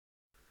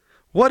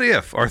What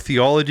if our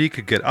theology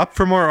could get up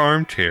from our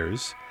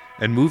armchairs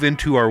and move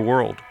into our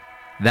world?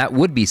 That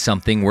would be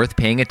something worth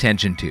paying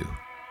attention to.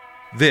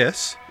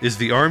 This is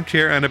the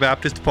Armchair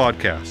Anabaptist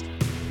Podcast.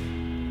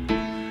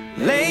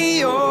 Lay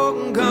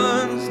your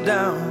guns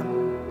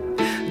down,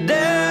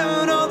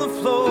 down on the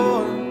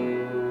floor.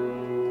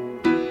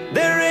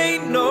 There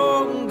ain't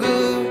no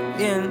good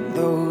in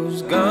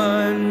those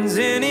guns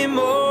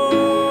anymore.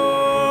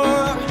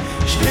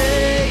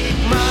 Shake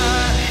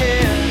my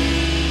hand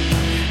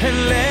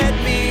and let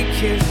me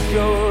kiss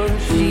your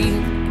cheek,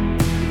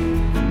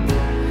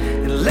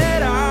 and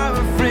let our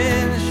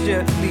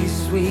friendship be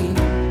sweet.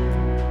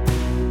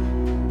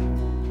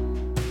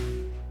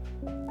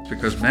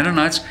 Because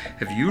Mennonites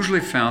have usually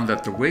found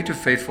that the way to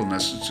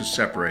faithfulness is to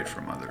separate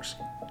from others.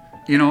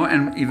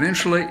 And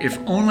eventually, if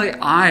only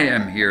I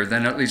am here,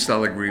 then at least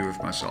I'll agree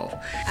with myself.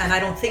 And I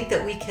don't think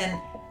that we can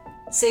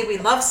say we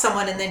love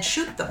someone and then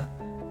shoot them.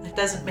 It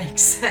doesn't make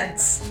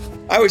sense.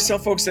 I always tell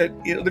folks that,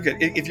 look,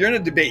 if you're in a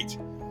debate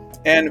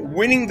and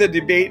winning the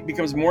debate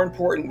becomes more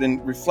important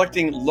than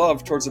reflecting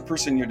love towards the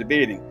person you're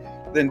debating,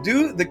 then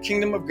do the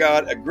kingdom of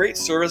God a great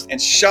service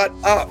and shut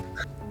up.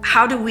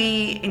 How do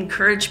we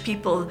encourage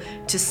people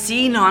to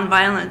see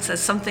nonviolence as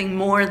something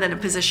more than a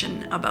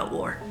position about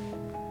war?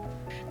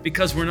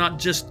 Because we're not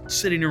just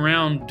sitting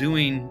around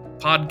doing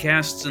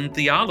podcasts and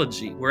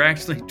theology. We're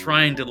actually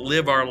trying to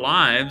live our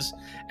lives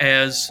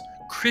as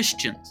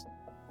Christians.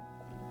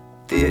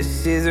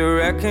 This is a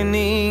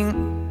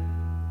reckoning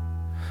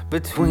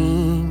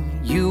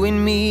between you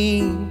and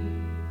me,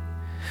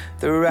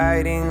 the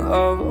righting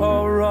of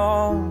all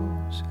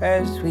wrongs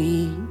as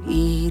we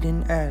eat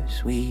and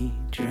as we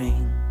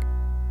drink.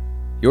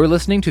 You're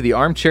listening to the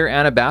Armchair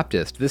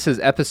Anabaptist. This is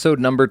episode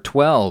number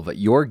 12.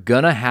 You're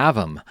gonna have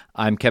 'em.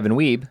 I'm Kevin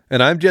Wiebe.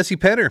 And I'm Jesse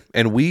Penner,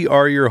 and we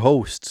are your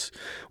hosts.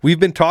 We've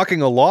been talking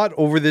a lot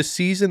over this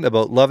season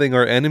about loving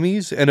our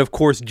enemies, and of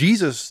course,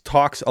 Jesus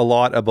talks a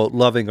lot about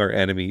loving our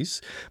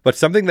enemies. But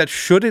something that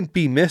shouldn't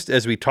be missed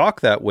as we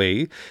talk that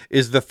way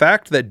is the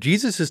fact that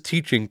Jesus'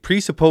 teaching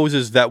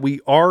presupposes that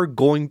we are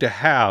going to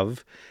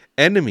have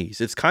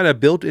enemies. It's kind of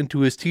built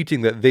into his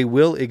teaching that they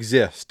will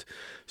exist.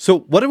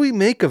 So what do we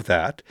make of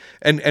that?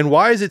 And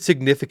why is it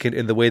significant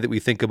in the way that we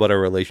think about our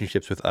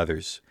relationships with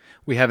others?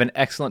 We have an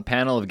excellent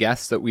panel of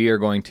guests that we are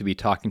going to be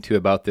talking to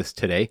about this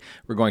today.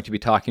 We're going to be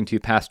talking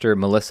to Pastor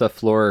Melissa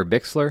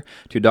Florer-Bixler,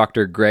 to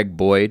Dr. Greg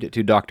Boyd,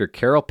 to Dr.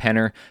 Carol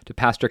Penner, to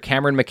Pastor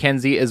Cameron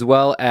McKenzie, as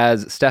well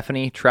as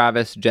Stephanie,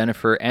 Travis,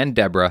 Jennifer, and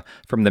Deborah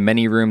from the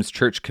Many Rooms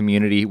Church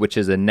Community, which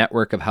is a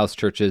network of house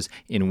churches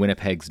in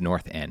Winnipeg's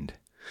North End.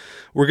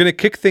 We're going to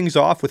kick things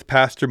off with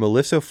Pastor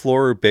Melissa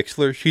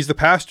Florer-Bixler. She's the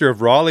pastor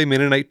of Raleigh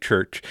Mennonite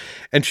Church,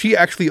 and she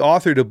actually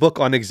authored a book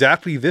on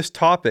exactly this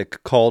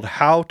topic called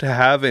How to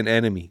Have an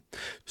Enemy.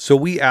 So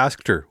we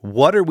asked her,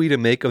 what are we to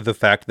make of the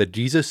fact that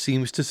Jesus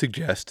seems to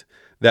suggest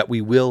that we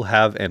will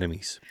have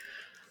enemies?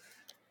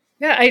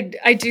 Yeah,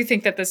 I do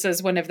think that this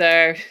is one of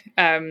the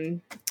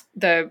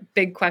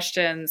big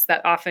questions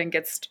that often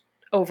gets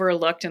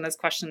overlooked in this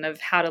question of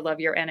how to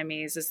love your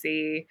enemies is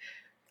the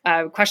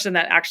question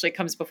that actually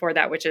comes before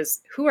that, which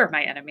is, who are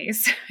my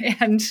enemies?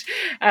 And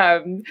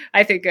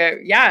I think,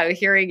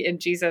 hearing in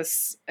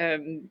Jesus'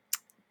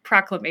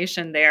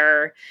 proclamation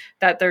there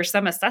that there's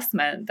some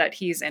assessment that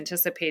he's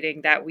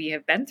anticipating that we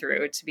have been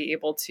through to be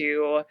able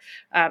to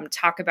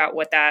talk about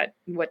what that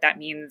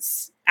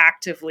means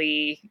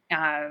actively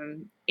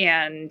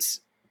and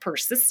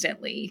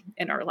persistently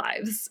in our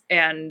lives.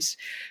 And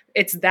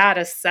it's that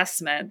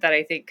assessment that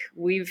I think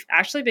we've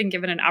actually been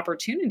given an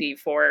opportunity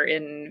for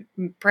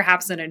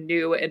perhaps in a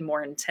new and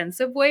more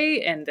intensive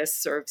way in this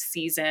sort of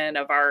season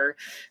of our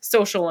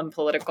social and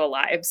political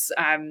lives.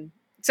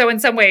 So in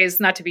some ways,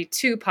 not to be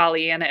too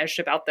Pollyanna-ish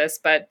about this,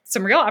 but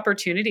some real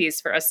opportunities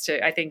for us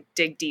to, I think,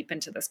 dig deep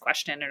into this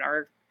question in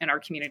our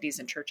communities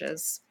and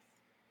churches.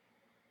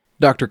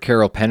 Dr.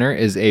 Carol Penner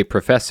is a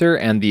professor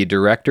and the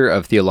director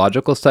of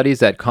theological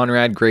studies at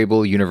Conrad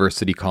Grebel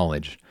University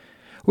College.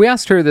 We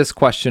asked her this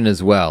question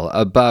as well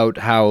about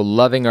how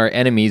loving our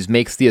enemies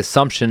makes the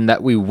assumption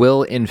that we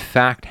will in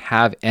fact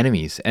have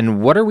enemies,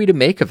 and what are we to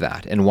make of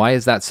that, and why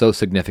is that so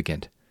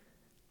significant?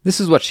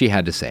 This is what she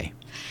had to say.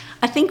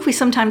 I think we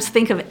sometimes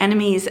think of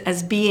enemies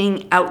as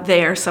being out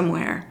there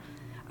somewhere,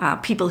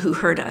 people who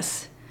hurt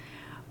us.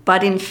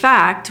 But in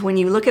fact, when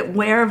you look at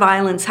where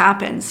violence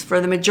happens,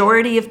 for the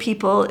majority of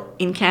people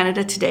in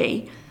Canada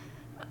today,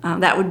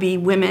 that would be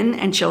women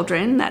and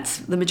children, that's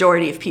the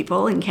majority of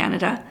people in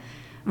Canada,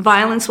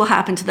 violence will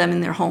happen to them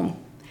in their home.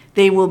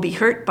 They will be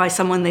hurt by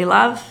someone they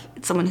love,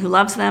 someone who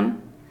loves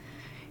them,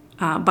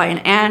 by an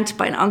aunt,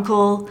 by an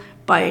uncle,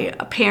 by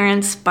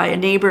parents, by a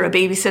neighbor, a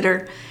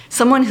babysitter,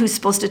 someone who's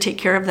supposed to take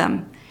care of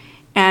them.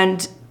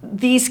 And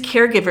these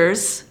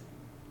caregivers,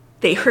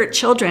 they hurt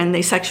children,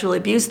 they sexually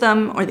abuse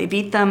them, or they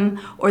beat them,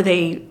 or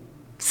they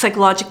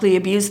psychologically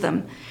abuse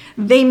them.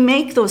 They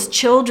make those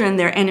children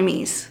their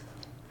enemies.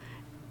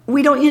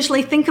 We don't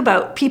usually think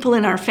about people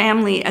in our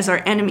family as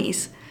our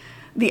enemies.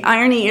 The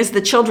irony is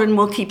the children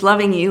will keep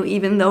loving you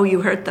even though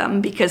you hurt them,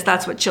 because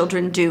that's what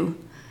children do.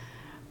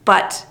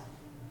 But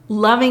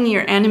loving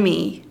your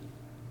enemy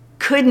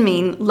could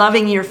mean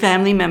loving your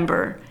family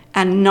member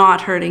and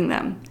not hurting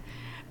them.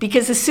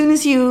 Because as soon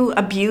as you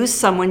abuse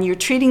someone, you're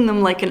treating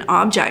them like an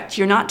object.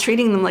 You're not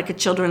treating them like a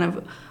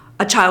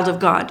child of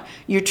God.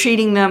 You're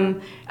treating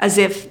them as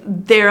if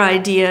their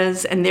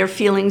ideas and their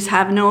feelings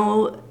have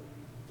no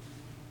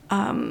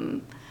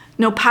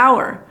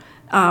power,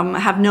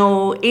 have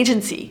no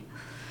agency.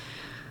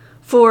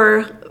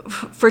 For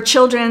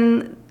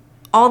children,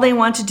 all they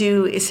want to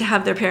do is to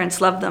have their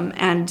parents love them.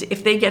 And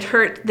if they get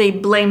hurt, they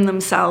blame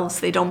themselves.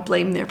 They don't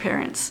blame their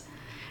parents.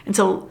 And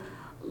so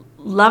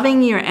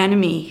loving your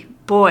enemy,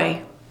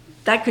 boy,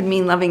 that could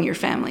mean loving your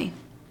family.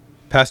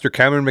 Pastor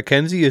Cameron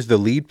McKenzie is the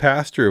lead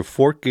pastor of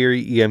Fort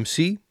Garry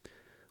EMC.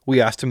 We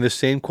asked him this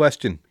same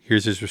question.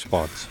 Here's his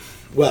response.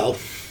 Well,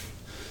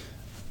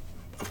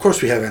 of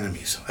course we have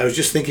enemies. I was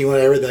just thinking when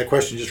I read that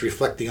question, just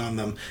reflecting on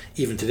them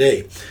even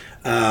today.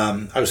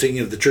 I was thinking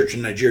of the church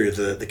in Nigeria,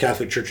 the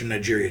Catholic Church in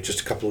Nigeria,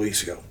 just a couple of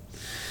weeks ago,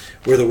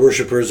 where the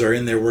worshipers are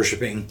in there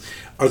worshiping.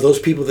 Are those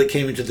people that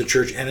came into the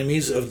church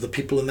enemies of the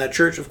people in that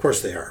church? Of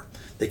course they are.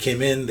 They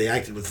came in, they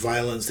acted with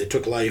violence, they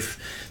took life,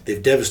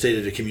 they've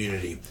devastated a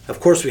community.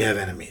 Of course we have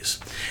enemies.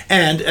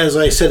 And as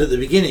I said at the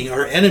beginning,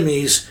 our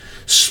enemies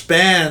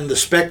span the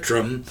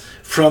spectrum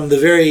from the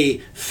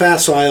very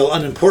facile,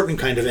 unimportant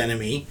kind of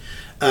enemy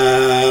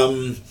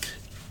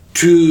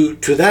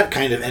to that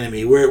kind of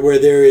enemy where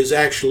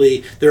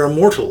they're a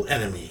mortal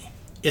enemy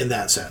in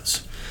that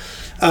sense.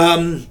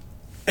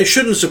 It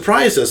shouldn't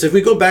surprise us if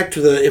we go back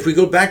to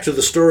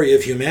the story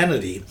of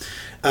humanity,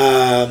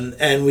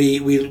 and we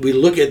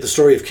look at the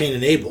story of Cain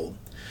and Abel.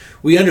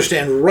 We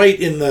understand right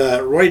in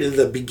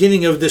the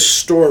beginning of this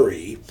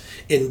story,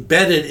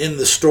 embedded in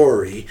the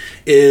story,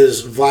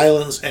 is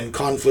violence and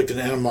conflict and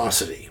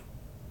animosity,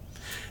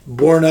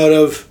 born out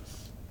of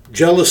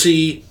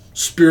jealousy,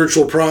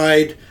 spiritual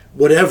pride,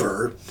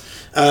 whatever.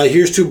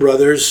 Here's two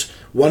brothers,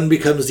 one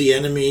becomes the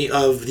enemy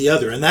of the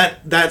other. And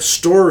that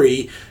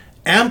story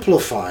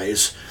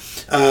amplifies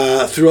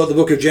throughout the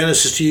book of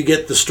Genesis till you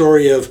get the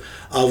story of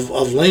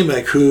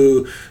Lamech,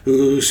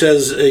 who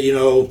says,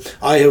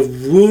 I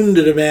have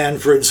wounded a man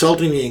for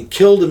insulting me and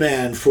killed a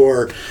man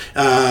for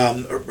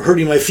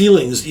hurting my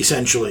feelings,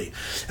 essentially.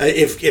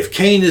 If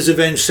Cain is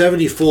avenged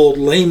 70-fold,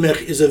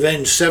 Lamech is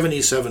avenged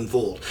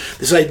 77-fold.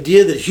 This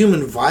idea that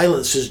human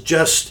violence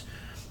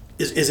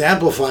is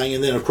amplifying,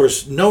 and then of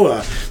course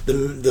Noah,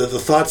 the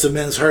thoughts of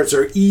men's hearts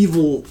are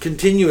evil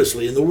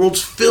continuously, and the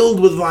world's filled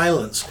with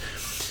violence.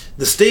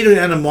 The state of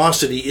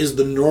animosity is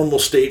the normal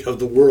state of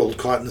the world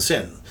caught in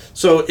sin.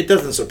 So it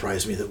doesn't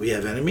surprise me that we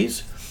have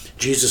enemies.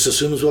 Jesus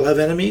assumes we'll have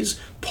enemies.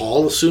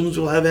 Paul assumes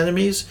we'll have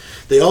enemies.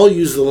 They all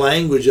use the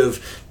language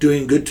of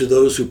doing good to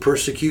those who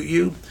persecute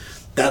you.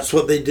 That's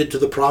what they did to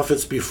the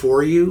prophets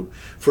before you.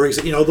 For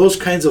example, those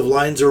kinds of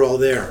lines are all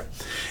there.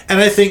 And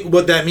I think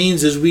what that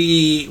means is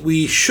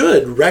we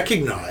should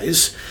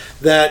recognize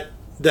that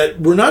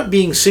we're not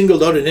being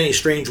singled out in any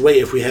strange way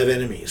if we have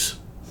enemies.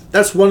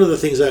 That's one of the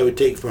things I would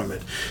take from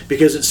it.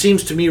 Because it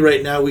seems to me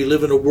right now we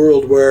live in a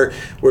world where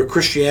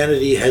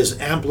Christianity has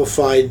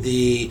amplified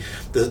the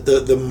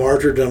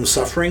martyrdom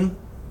suffering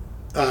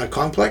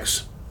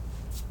complex.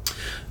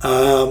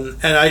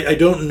 And I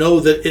don't know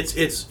that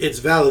it's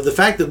valid. The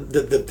fact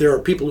that there are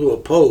people who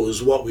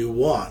oppose what we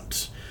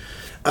want,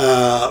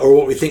 or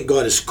what we think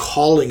God is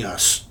calling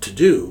us to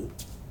do,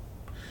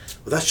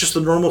 well, that's just the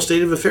normal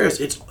state of affairs.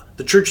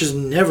 The church has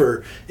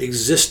never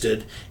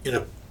existed in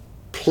a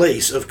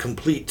place of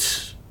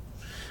complete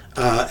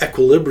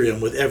equilibrium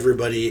with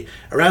everybody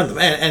around them.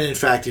 And in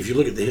fact, if you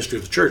look at the history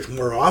of the church,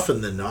 more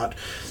often than not,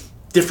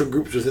 different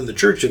groups within the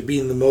church have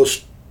been the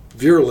most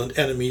virulent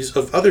enemies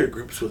of other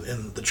groups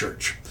within the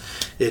church.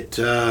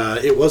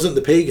 It wasn't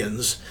the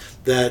pagans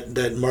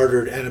that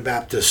martyred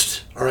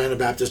our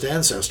Anabaptist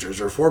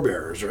ancestors or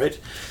forebears, right?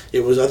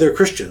 It was other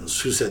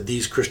Christians who said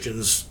these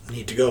Christians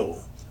need to go,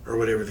 or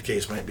whatever the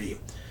case might be.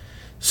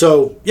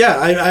 So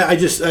yeah,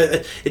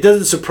 it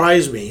doesn't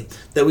surprise me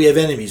that we have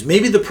enemies.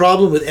 Maybe the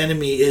problem with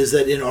enemy is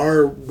that in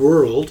our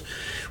world,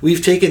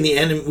 we've taken the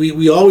enemy.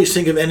 We always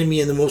think of enemy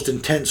in the most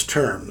intense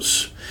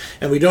terms,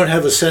 and we don't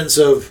have a sense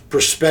of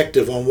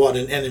perspective on what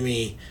an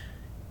enemy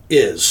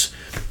is,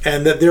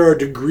 and that there are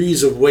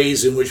degrees of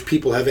ways in which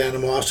people have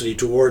animosity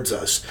towards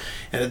us,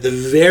 and at the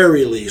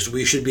very least,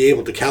 we should be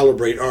able to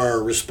calibrate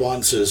our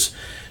responses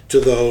to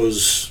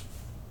those,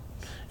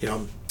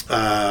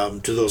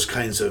 to those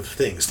kinds of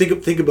things.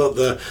 Think about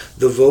the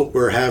vote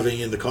we're having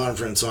in the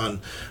conference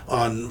on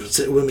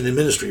women in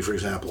ministry, for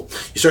example.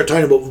 You start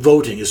talking about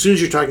voting. As soon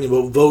as you're talking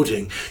about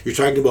voting, you're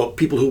talking about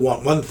people who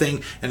want one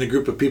thing and a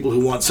group of people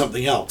who want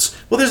something else.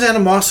 Well, there's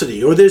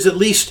animosity, or there's at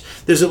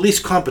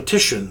least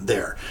competition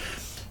there.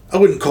 I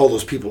wouldn't call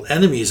those people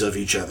enemies of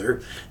each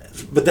other,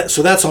 but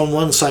that's on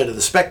one side of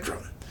the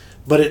spectrum.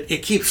 But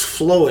it keeps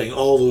flowing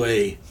all the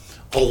way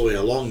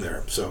along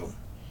there. So.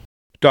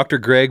 Dr.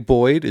 Greg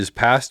Boyd is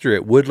pastor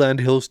at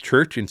Woodland Hills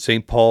Church in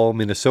St. Paul,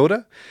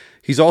 Minnesota.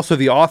 He's also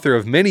the author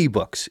of many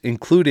books,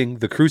 including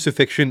The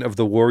Crucifixion of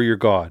the Warrior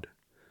God.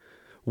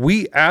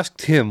 We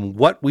asked him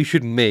what we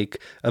should make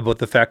about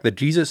the fact that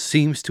Jesus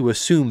seems to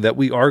assume that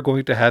we are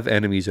going to have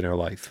enemies in our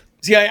life.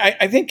 See,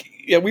 I think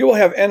we will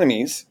have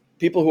enemies,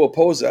 people who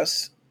oppose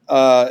us,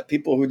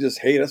 people who just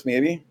hate us,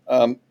 maybe.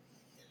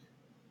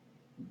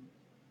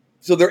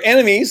 So they're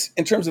enemies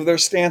in terms of their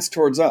stance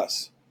towards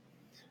us.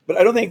 But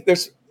I don't think they're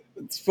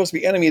supposed to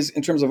be enemies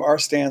in terms of our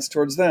stance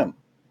towards them.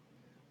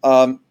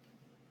 How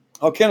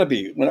can it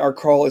be when our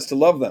call is to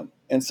love them?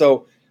 And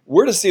so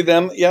we're to see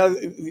them,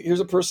 here's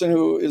a person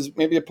who is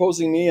maybe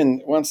opposing me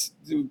and wants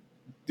to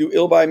do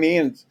ill by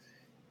me,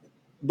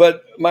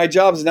 but my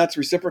job is not to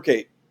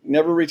reciprocate,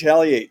 never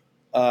retaliate.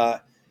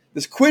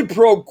 This quid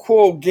pro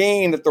quo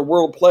game that the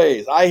world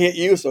plays. I hit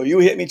you, so you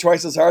hit me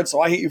twice as hard, so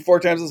I hit you 4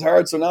 times as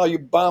hard, so now you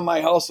bomb my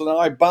house, so now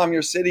I bomb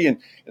your city,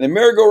 and the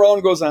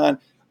merry-go-round goes on.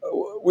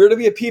 We're to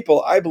be a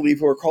people, I believe,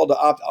 who are called to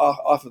opt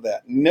off of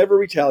that. Never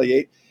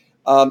retaliate.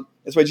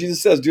 That's why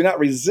Jesus says, do not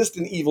resist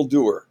an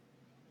evildoer.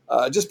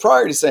 Just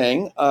prior to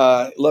saying,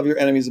 love your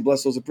enemies and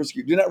bless those who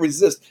persecute. Do not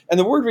resist. And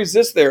the word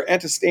resist there,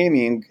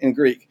 antistemi in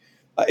Greek,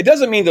 it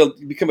doesn't mean to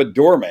become a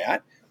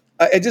doormat.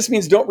 It just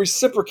means don't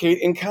reciprocate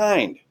in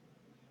kind.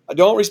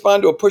 Don't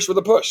respond to a push with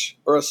a push,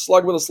 or a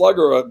slug with a slug,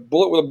 or a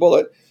bullet with a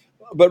bullet,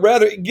 but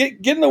rather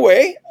get in the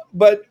way,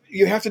 but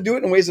you have to do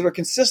it in ways that are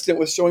consistent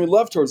with showing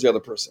love towards the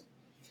other person.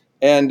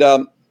 And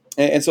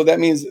so that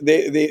means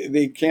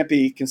they can't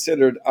be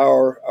considered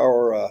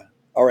our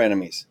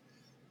enemies.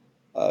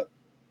 I'll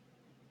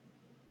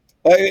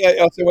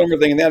say one more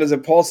thing, and that is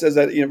that Paul says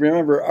that,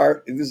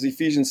 remember, this is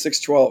Ephesians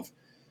 6:12.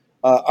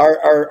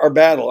 Our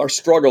battle, our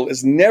struggle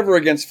is never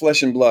against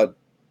flesh and blood,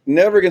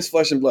 never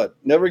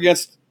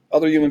against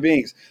other human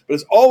beings, but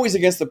it's always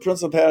against the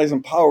principalities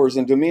and powers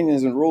and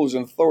dominions and rulers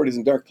and authorities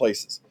in dark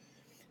places.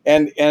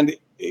 And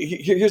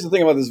here's the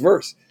thing about this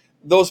verse.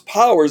 Those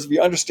powers, if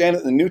you understand it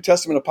in the New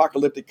Testament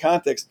apocalyptic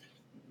context,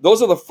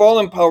 those are the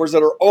fallen powers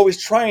that are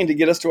always trying to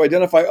get us to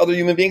identify other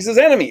human beings as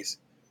enemies.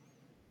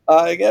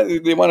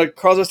 Again, they want to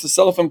cause us to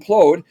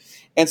self-implode.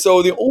 And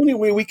so the only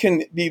way we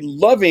can be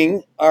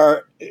loving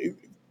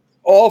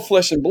all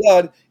flesh and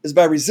blood is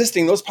by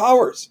resisting those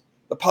powers.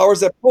 The powers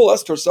that pull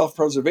us toward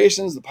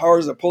self-preservation, the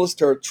powers that pull us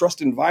toward trust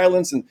in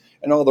violence and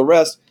all the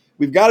rest.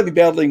 We've got to be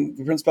battling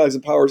the principalities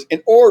and powers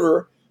in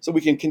order so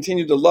we can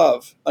continue to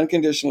love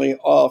unconditionally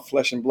all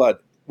flesh and blood.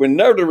 We're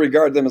never to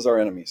regard them as our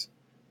enemies.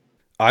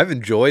 I've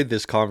enjoyed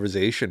this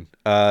conversation,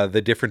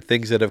 the different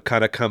things that have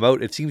kind of come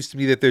out. It seems to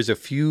me that there's a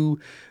few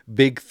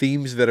big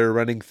themes that are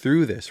running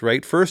through this,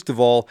 right? First of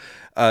all,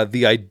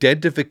 the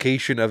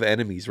identification of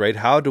enemies, right?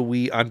 How do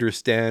we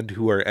understand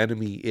who our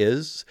enemy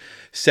is?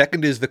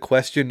 Second is the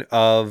question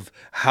of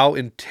how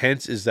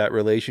intense is that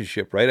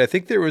relationship, right? I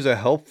think there was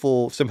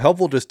some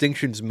helpful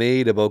distinctions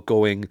made about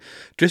going,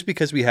 just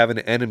because we have an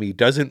enemy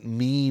doesn't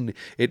mean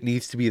it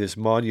needs to be this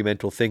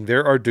monumental thing.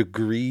 There are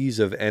degrees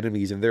of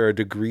enemies and there are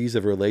degrees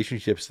of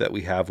relationships that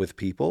we have with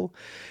people.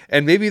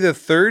 And maybe the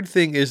third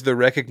thing is the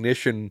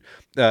recognition,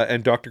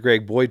 and Dr.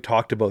 Greg Boyd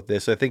talked about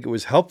this. I think it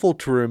was helpful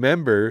to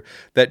remember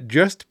that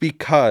just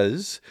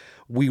because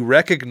we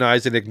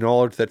recognize and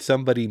acknowledge that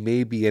somebody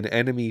may be an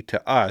enemy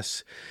to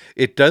us,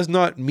 it does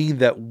not mean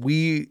that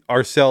we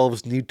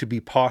ourselves need to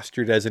be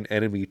postured as an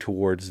enemy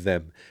towards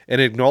them. An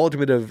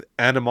acknowledgement of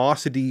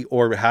animosity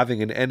or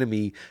having an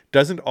enemy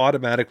doesn't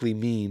automatically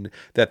mean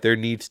that there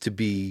needs to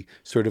be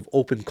sort of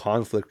open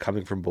conflict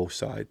coming from both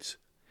sides.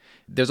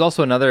 There's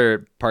also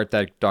another part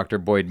that Dr.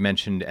 Boyd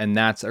mentioned, and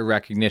that's a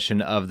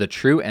recognition of the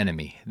true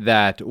enemy,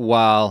 that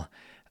while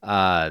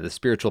the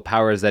spiritual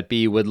powers that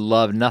be would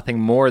love nothing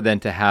more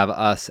than to have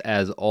us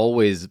as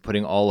always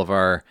putting all of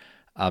our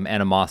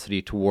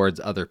animosity towards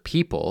other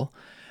people,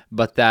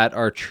 but that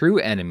our true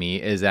enemy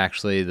is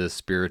actually the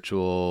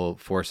spiritual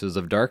forces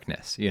of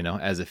darkness,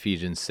 as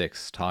Ephesians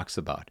 6 talks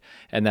about,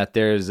 and that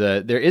there is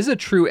a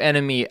true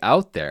enemy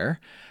out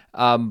there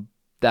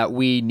that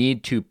we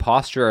need to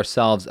posture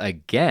ourselves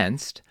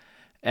against,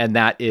 and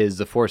that is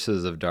the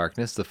forces of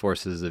darkness, the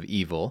forces of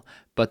evil,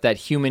 but that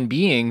human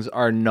beings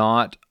are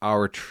not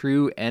our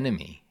true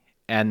enemy,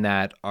 and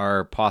that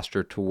our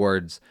posture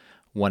towards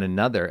one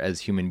another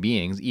as human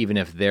beings, even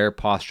if their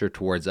posture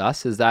towards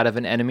us is that of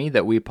an enemy,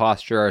 that we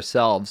posture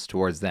ourselves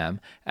towards them,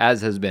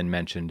 as has been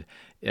mentioned,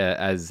 in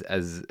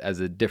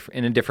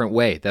a different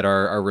way, that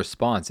our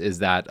response is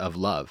that of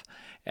love.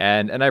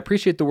 And I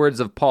appreciate the words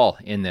of Paul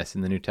in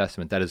the New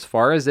Testament, that as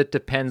far as it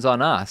depends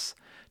on us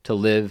to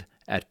live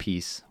at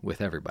peace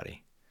with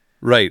everybody.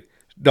 Right.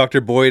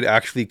 Dr. Boyd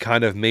actually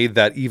kind of made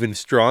that even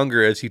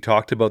stronger as he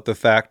talked about the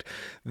fact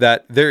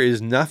that there is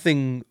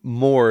nothing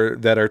more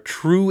that our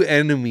true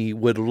enemy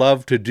would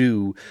love to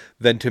do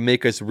than to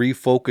make us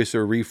refocus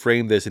or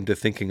reframe this into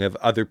thinking of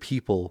other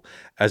people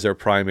as our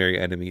primary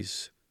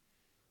enemies.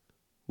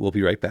 We'll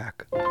be right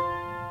back.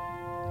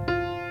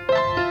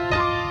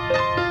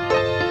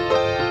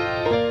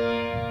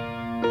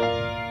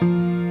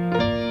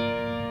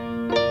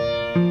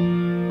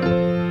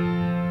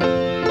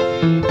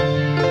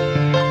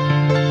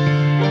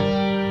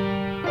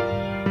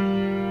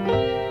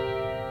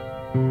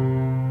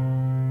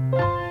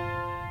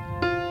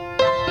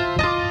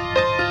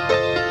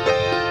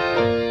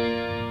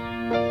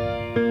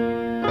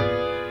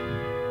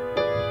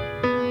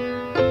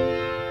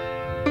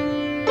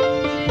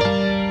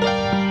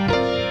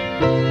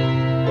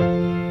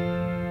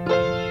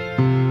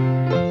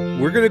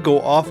 going to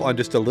go off on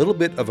just a little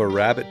bit of a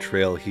rabbit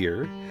trail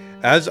here.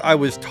 As I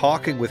was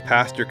talking with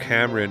Pastor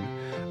Cameron,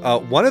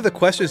 one of the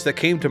questions that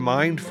came to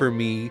mind for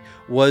me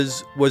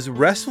was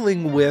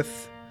wrestling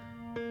with,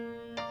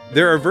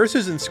 there are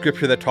verses in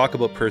Scripture that talk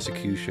about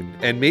persecution,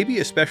 and maybe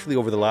especially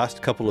over the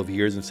last couple of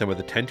years and some of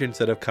the tensions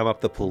that have come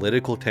up, the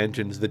political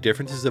tensions, the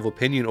differences of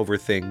opinion over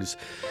things,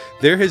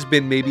 there has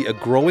been maybe a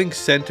growing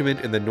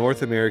sentiment in the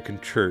North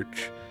American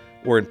church,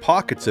 or in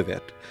pockets of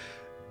it,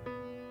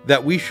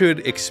 that we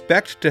should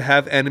expect to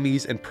have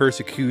enemies and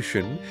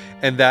persecution,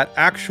 and that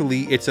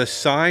actually it's a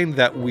sign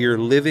that we're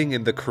living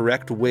in the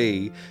correct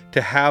way to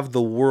have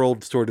the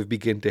world sort of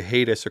begin to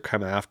hate us or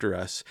come after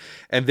us.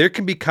 And there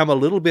can become a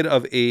little bit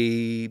of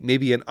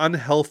maybe an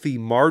unhealthy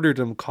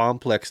martyrdom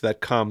complex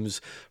that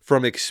comes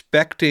from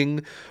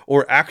expecting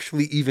or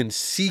actually even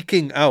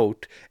seeking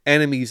out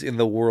enemies in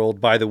the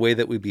world by the way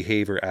that we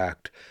behave or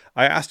act.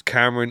 I asked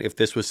Cameron if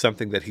this was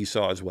something that he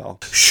saw as well.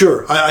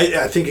 Sure,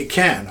 I think it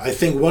can. I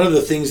think one of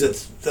the things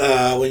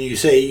that when you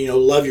say,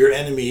 love your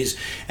enemies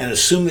and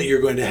assume that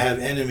you're going to have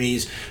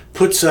enemies,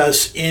 puts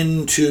us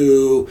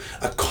into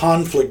a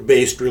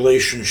conflict-based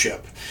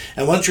relationship.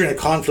 And once you're in a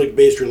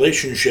conflict-based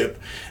relationship,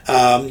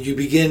 you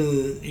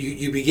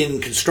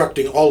begin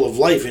constructing all of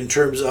life in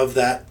terms of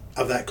that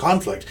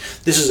conflict.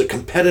 This is a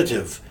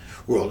competitive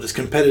world. It's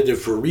competitive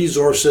for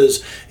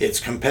resources, it's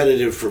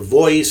competitive for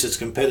voice, it's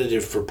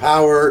competitive for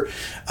power,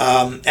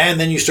 and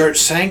then you start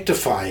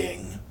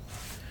sanctifying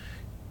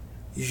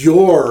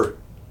your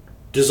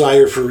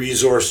desire for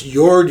resource,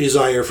 your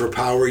desire for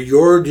power,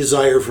 your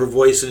desire for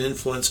voice and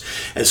influence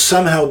as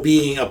somehow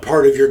being a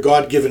part of your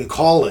God-given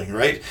calling,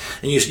 right?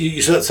 And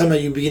you somehow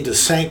you begin to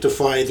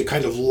sanctify the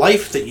kind of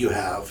life that you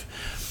have,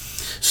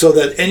 so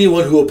that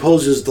anyone who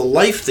opposes the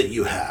life that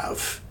you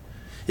have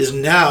is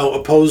now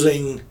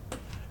opposing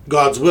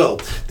God's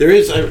will. There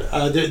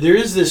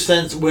is this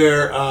sense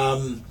where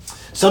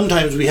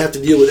sometimes we have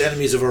to deal with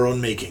enemies of our own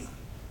making.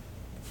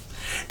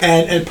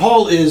 And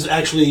Paul is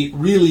actually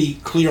really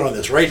clear on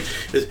this, right?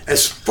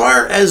 As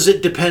far as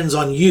it depends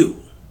on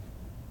you,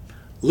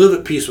 live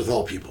at peace with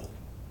all people.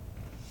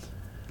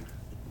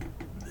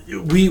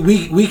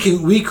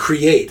 We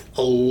create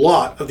a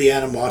lot of the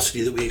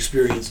animosity that we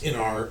experience in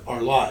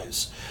our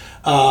lives.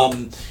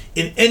 In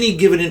any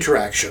given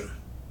interaction,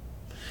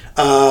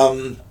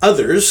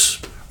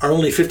 others are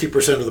only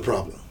 50% of the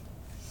problem.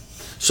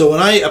 So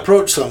when I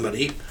approach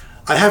somebody,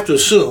 I have to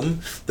assume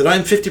that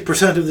I'm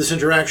 50% of this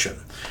interaction.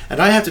 And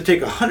I have to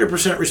take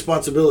 100%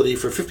 responsibility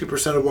for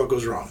 50% of what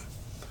goes wrong,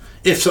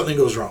 if something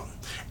goes wrong.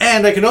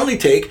 And I can only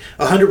take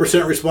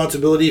 100%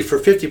 responsibility for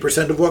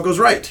 50% of what goes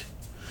right.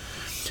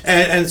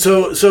 And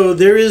so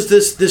there is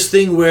this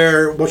thing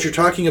where what you're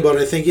talking about,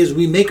 I think, is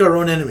we make our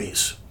own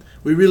enemies.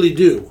 We really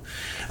do.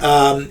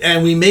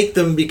 And we make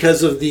them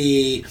because of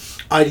the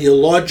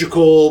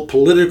ideological,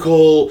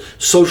 political,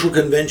 social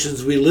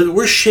conventions we live.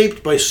 We're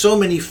shaped by so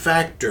many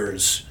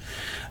factors.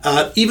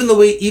 Even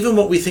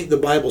what we think the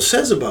Bible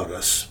says about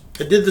us.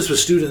 I did this with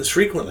students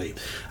frequently.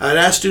 I'd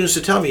ask students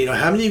to tell me,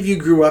 how many of you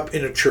grew up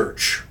in a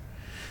church?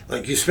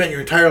 Like you spent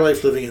your entire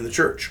life living in the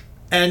church.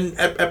 And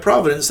at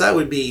Providence, that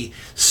would be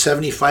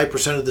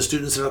 75% of the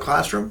students in a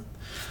classroom.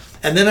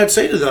 And then I'd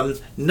say to them,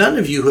 none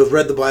of you have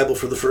read the Bible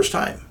for the first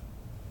time.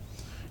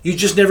 You've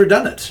just never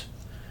done it.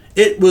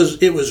 It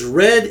was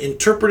read,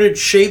 interpreted,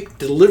 shaped,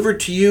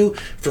 delivered to you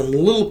from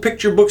little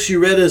picture books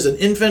you read as an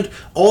infant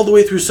all the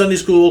way through Sunday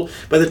school.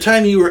 By the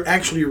time you were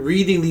actually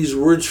reading these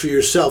words for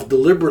yourself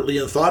deliberately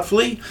and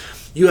thoughtfully,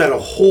 you had a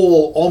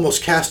whole,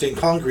 almost cast in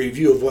concrete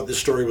view of what this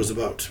story was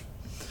about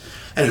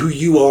and who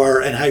you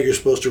are and how you're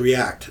supposed to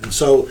react. And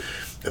so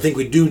I think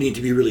we do need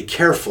to be really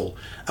careful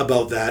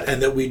about that,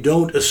 and that we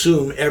don't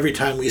assume every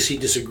time we see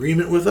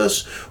disagreement with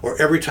us or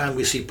every time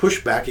we see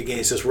pushback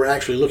against us, we're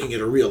actually looking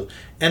at a real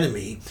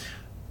enemy,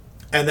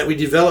 and that we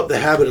develop the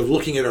habit of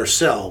looking at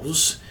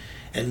ourselves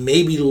and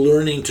maybe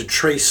learning to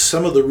trace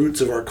some of the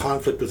roots of our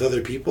conflict with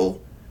other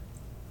people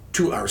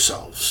to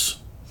ourselves.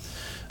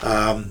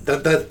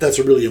 That's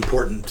a really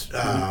important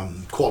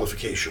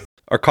qualification.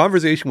 Our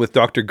conversation with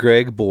Dr.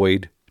 Greg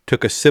Boyd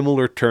took a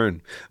similar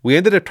turn. We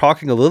ended up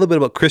talking a little bit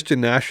about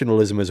Christian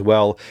nationalism as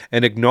well,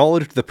 and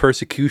acknowledged the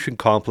persecution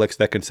complex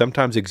that can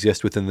sometimes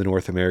exist within the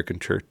North American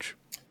church.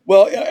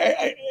 Well,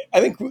 I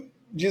think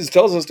Jesus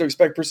tells us to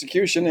expect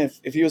persecution.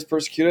 If he was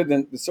persecuted,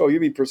 then so you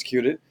be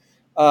persecuted.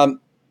 But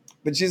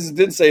Jesus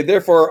did say,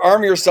 therefore,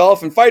 arm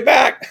yourself and fight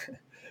back.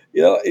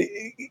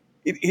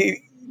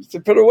 He to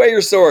put away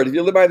your sword. If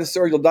you live by the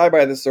sword, you'll die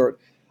by the sword.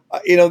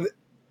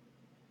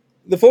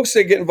 The folks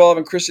that get involved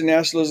in Christian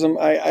nationalism,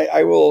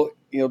 I will,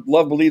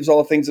 love believes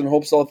all things and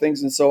hopes all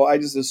things. And so I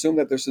just assume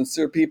that they're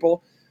sincere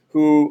people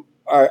who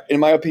are, in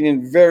my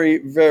opinion, very,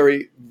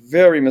 very,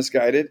 very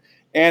misguided.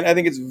 And I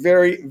think it's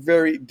very,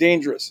 very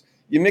dangerous.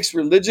 You mix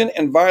religion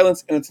and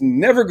violence, and it's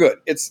never good.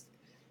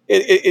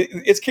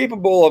 It's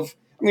capable of,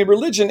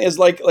 religion is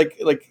like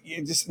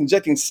just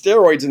injecting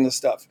steroids into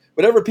stuff.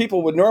 Whatever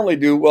people would normally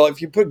do, well,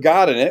 if you put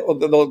God in it, well,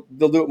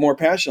 they'll do it more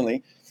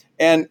passionately.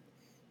 And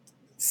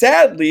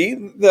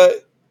sadly,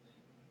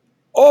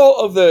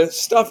 all of the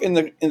stuff in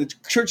the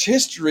church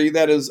history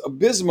that is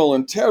abysmal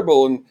and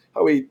terrible, and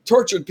how we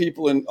tortured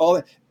people and all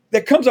that,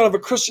 that comes out of a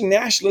Christian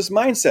nationalist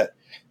mindset.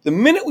 The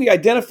minute we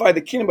identify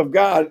the kingdom of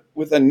God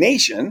with a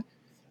nation,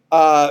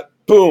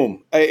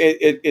 boom!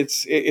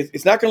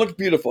 It's not going to look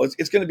beautiful.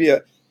 It's going to be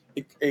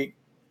a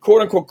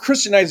quote unquote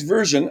Christianized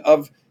version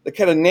of the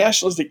kind of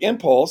nationalistic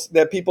impulse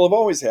that people have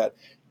always had.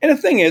 And the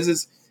thing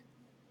is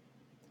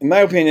in my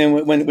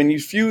opinion, when you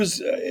fuse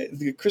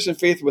the Christian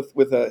faith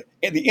with the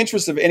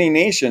interests of any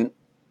nation,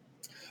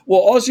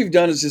 well, all you've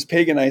done is just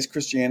paganize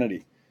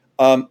Christianity.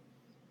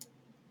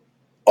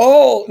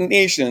 All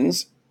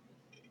nations,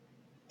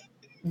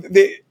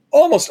 they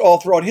almost all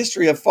throughout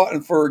history have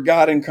fought for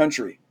God and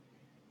country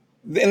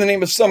in the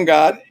name of some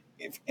God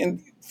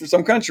and for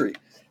some country.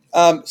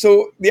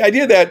 So the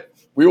idea that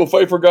we will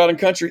fight for God and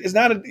country is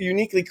not a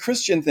uniquely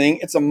Christian thing.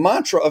 It's a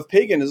mantra of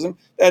paganism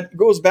that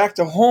goes back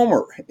to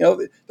Homer.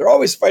 They're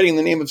always fighting in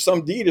the name of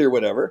some deity or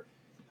whatever.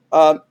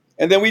 And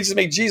then we just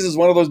make Jesus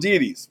one of those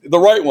deities, the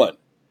right one,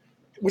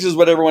 which is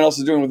what everyone else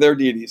is doing with their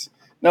deities.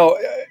 No,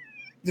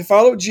 to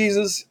follow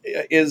Jesus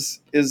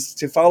is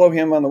to follow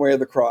him on the way of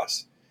the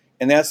cross.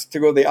 And that's to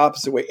go the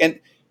opposite way.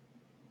 And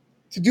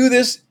to do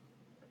this,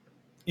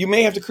 you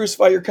may have to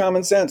crucify your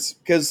common sense,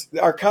 because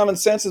our common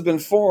sense has been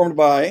formed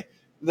by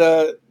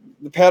the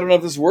pattern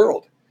of this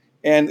world.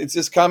 And it's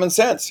just common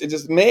sense. It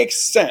just makes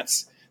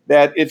sense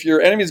that if your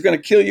enemy is going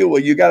to kill you,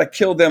 well, you got to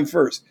kill them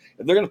first.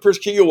 If they're going to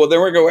persecute you, well, then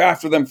we're going to go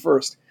after them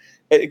first.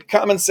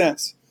 Common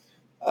sense.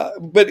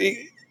 But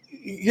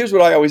here's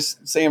what I always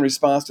say in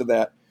response to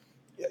that.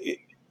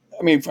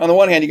 I mean, on the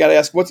one hand, you got to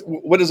ask,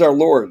 what is our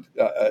Lord,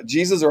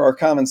 Jesus or our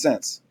common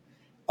sense?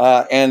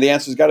 And the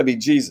answer has got to be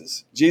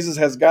Jesus. Jesus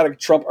has got to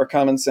trump our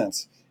common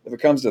sense if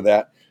it comes to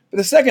that. But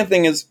the second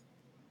thing is,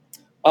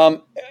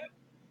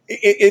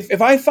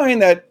 if I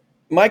find that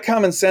my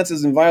common sense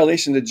is in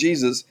violation to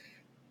Jesus,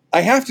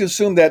 I have to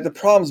assume that the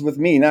problem's with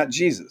me, not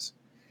Jesus.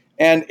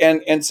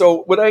 And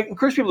so what I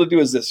encourage people to do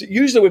is this.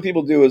 Usually what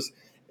people do is,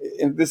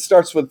 and this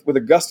starts with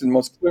Augustine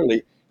most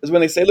clearly, is when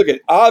they say, look,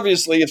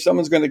 obviously if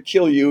someone's going to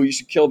kill you, you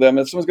should kill them.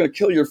 If someone's going to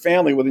kill your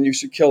family, well, then you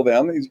should kill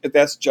them. If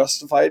that's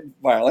justified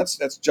violence,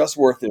 that's just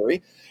war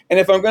theory. And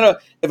if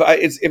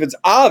it's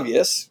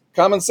obvious,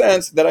 common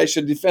sense, that I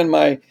should defend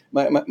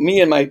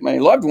me and my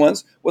loved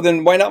ones, well,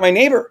 then why not my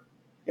neighbor?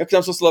 Because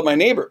I'm supposed to love my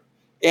neighbor.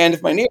 And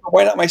if my neighbor,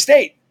 why not my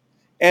state?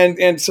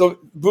 And so,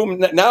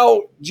 boom,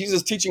 now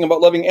Jesus' teaching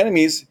about loving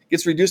enemies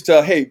gets reduced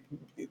to, hey,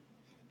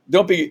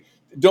 don't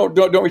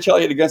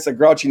retaliate against a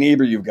grouchy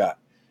neighbor you've got.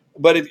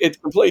 But it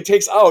completely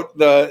takes out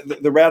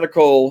the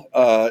radical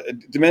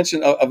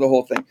dimension of the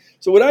whole thing.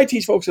 So what I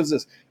teach folks is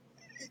this.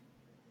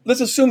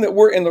 Let's assume that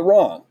we're in the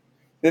wrong,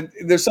 that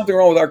there's something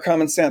wrong with our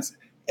common sense.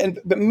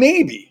 But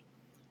maybe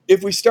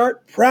if we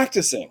start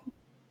practicing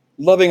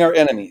loving our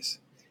enemies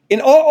in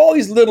all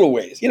these little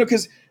ways,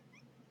 because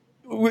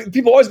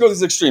people always go to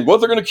this extreme. What,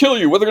 they're going to kill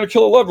you? What, they're going to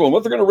kill a loved one?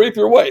 What, they're going to rape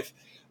your wife?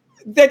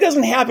 That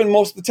doesn't happen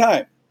most of the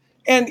time.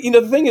 And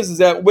the thing is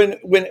that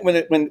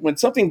when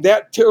something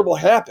that terrible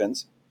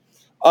happens,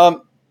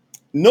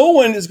 no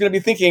one is going to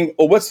be thinking,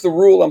 oh, what's the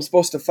rule I'm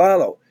supposed to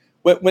follow?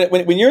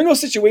 When you're in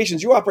those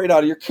situations, you operate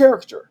out of your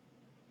character.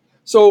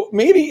 So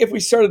maybe if we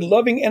started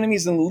loving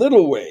enemies in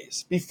little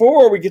ways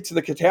before we get to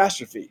the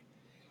catastrophe,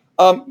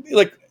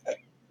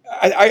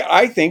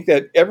 I think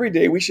that every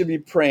day we should be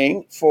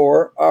praying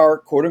for our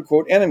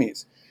quote-unquote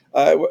enemies.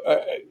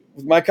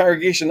 With my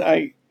congregation,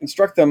 I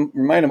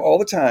remind them all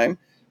the time,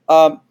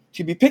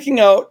 to be picking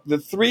out the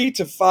 3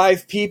 to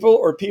 5 people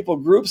or people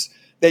groups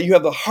that you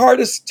have the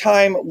hardest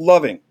time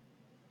loving.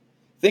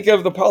 Think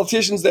of the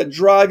politicians that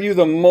drive you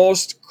the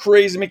most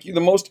crazy, make you the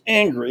most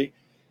angry.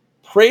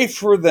 Pray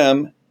for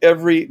them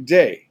every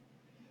day.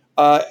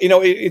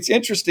 It's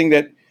interesting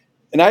that,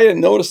 and I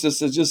didn't notice this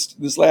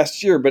just this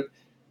last year, but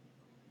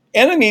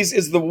enemies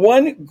is the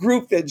one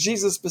group that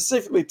Jesus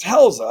specifically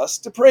tells us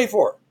to pray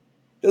for.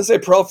 It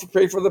doesn't say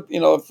pray for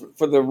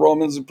the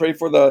Romans, and pray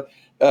for the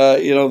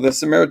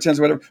Samaritans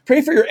or whatever.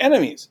 Pray for your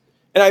enemies.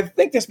 And I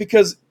think that's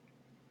because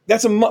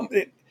that's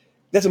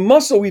a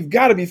muscle we've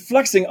got to be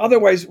flexing.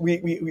 Otherwise,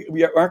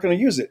 we aren't going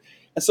to use it.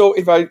 And so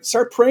if I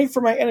start praying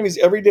for my enemies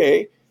every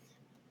day,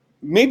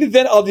 maybe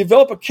then I'll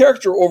develop a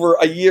character over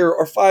a year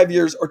or 5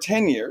 years or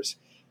 10 years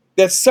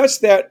that's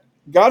such that,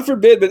 God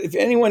forbid, but if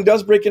anyone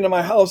does break into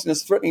my house and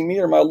is threatening me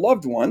or my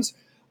loved ones,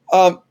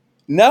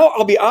 now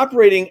I'll be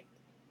operating,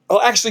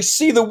 I'll actually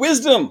see the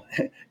wisdom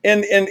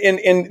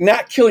in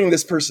not killing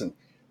this person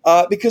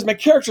because my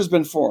character's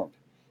been formed.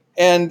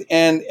 And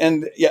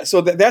so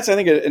that's, I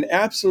think, an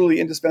absolutely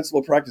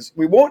indispensable practice.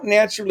 We won't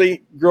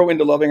naturally grow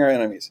into loving our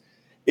enemies.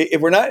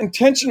 If we're not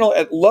intentional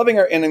at loving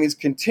our enemies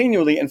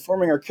continually and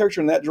forming our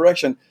character in that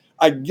direction,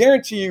 I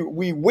guarantee you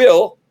we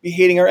will be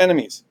hating our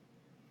enemies.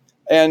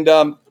 And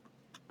to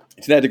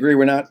that degree,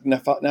 we're not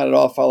at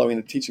all following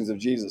the teachings of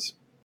Jesus.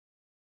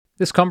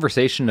 This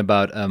conversation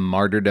about a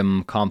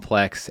martyrdom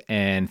complex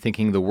and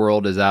thinking the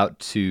world is out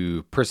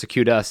to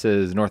persecute us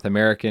as North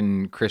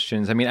American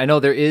Christians. I mean, I know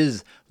there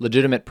is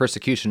legitimate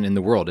persecution in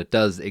the world. It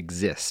does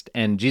exist.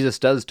 And Jesus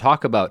does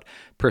talk about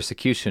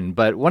persecution.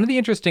 But one of the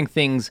interesting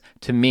things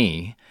to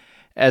me,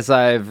 as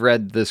I've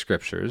read the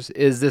scriptures,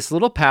 is this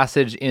little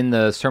passage in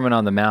the Sermon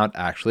on the Mount,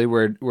 actually,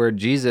 where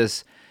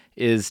Jesus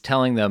is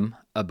telling them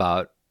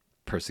about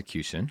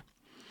persecution.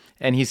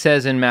 And he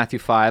says in Matthew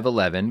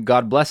 5:11,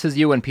 God blesses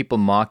you when people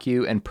mock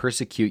you and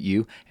persecute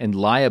you and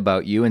lie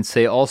about you and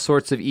say all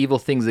sorts of evil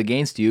things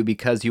against you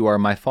because you are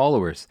my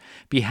followers.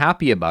 Be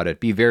happy about it.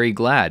 Be very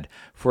glad,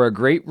 for a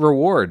great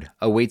reward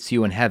awaits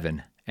you in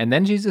heaven. And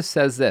then Jesus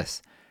says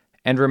this,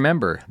 and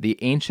remember, the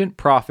ancient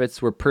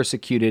prophets were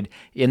persecuted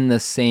in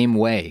the same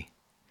way.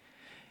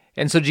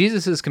 And so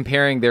Jesus is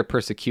comparing their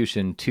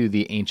persecution to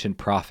the ancient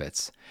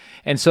prophets.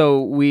 And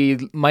so we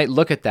might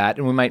look at that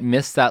and we might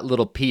miss that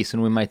little piece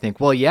and we might think,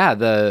 well, yeah,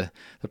 the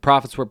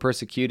prophets were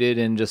persecuted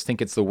and just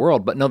think it's the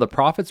world. But no, the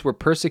prophets were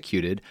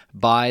persecuted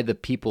by the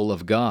people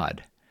of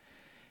God.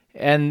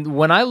 And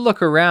when I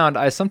look around,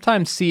 I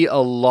sometimes see a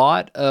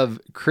lot of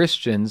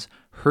Christians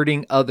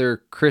hurting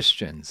other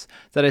Christians,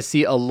 that I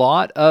see a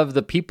lot of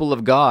the people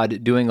of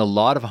God doing a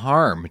lot of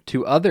harm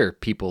to other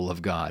people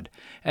of God.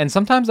 And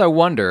sometimes I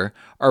wonder,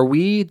 are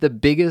we the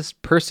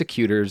biggest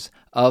persecutors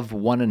of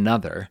one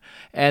another?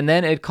 And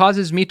then it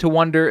causes me to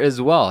wonder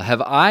as well,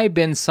 have I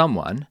been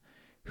someone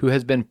who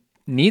has been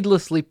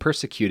needlessly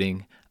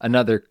persecuting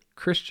another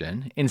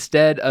Christian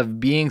instead of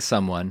being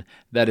someone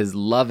that is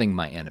loving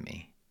my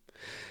enemy?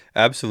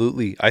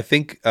 Absolutely. I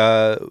think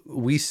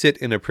we sit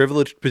in a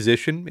privileged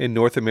position in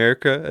North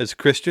America as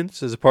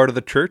Christians, as a part of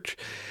the church.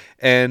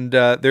 And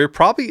there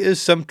probably is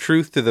some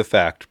truth to the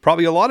fact,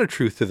 probably a lot of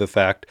truth to the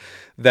fact,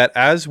 that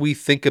as we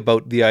think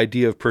about the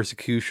idea of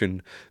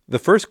persecution, the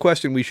first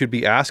question we should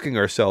be asking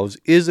ourselves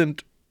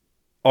isn't,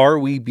 are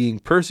we being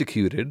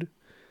persecuted?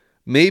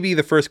 Maybe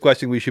the first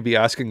question we should be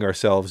asking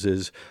ourselves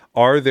is,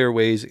 are there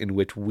ways in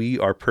which we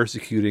are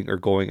persecuting or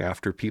going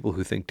after people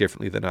who think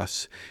differently than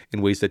us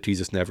in ways that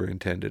Jesus never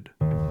intended?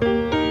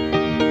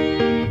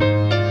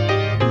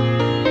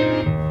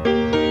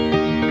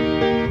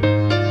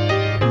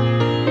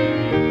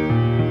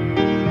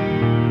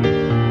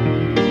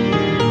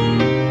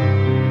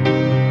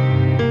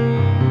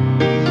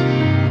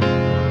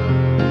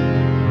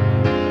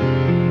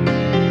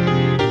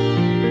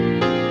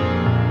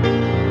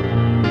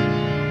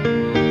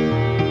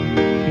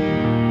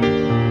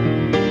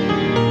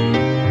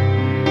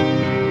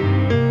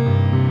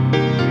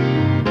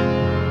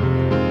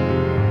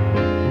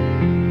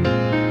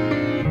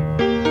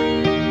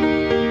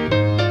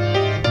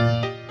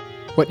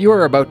 What you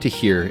are about to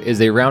hear is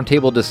a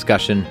roundtable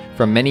discussion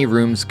from Many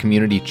Rooms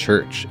Community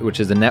Church, which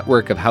is a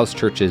network of house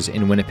churches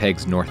in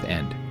Winnipeg's North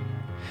End.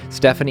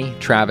 Stephanie,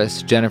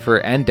 Travis, Jennifer,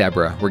 and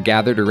Deborah were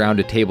gathered around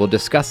a table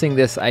discussing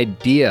this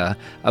idea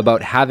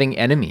about having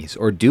enemies,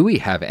 or do we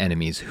have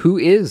enemies? Who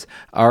is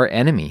our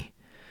enemy?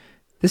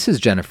 This is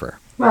Jennifer.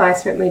 Well, I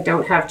certainly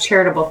don't have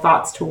charitable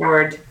thoughts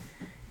toward,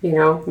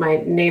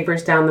 my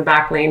neighbors down the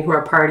back lane who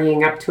are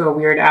partying up to a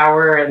weird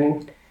hour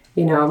and,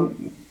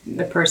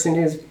 the person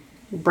who's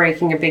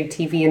breaking a big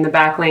TV in the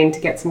back lane to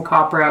get some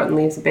copper out and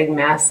leaves a big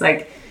mess.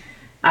 Like,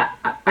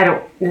 I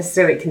don't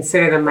necessarily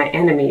consider them my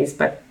enemies,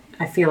 but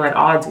I feel at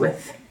odds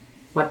with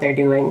what they're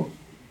doing.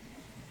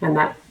 And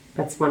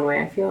that's one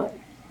way I feel it.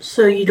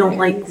 So you don't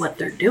like what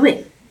they're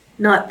doing,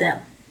 not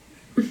them.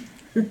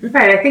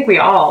 Right, I think we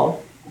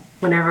all,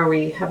 whenever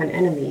we have an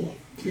enemy.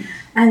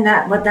 And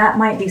that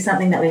might be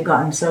something that we've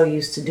gotten so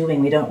used to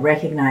doing, we don't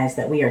recognize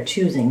that we are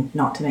choosing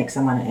not to make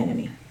someone an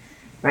enemy,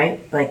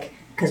 right? Like,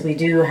 because we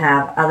do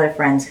have other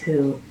friends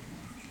who,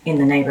 in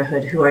the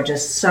neighborhood, who are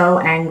just so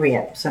angry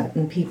at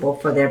certain people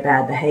for their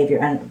bad behavior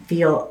and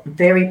feel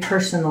very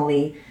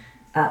personally,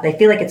 they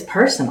feel like it's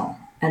personal.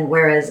 And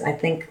whereas I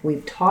think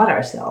we've taught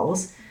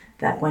ourselves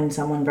that when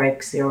someone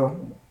breaks your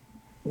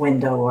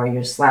window or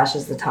your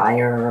slashes the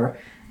tire, or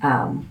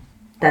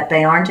that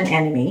they aren't an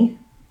enemy.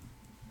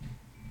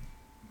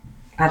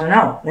 I don't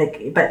know,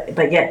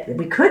 but yet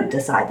we could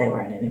decide they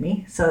were an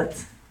enemy. So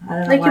it's, I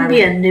don't know. They can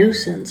be a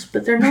nuisance,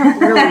 but they're not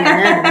really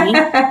an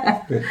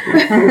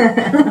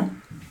enemy.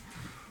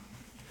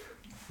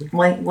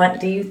 What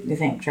do you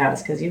think,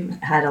 Travis? Because you've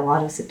had a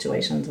lot of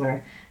situations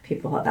where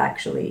people have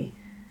actually,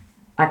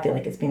 I feel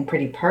like it's been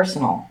pretty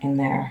personal in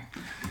there.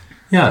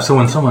 Yeah, so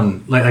when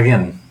someone, like,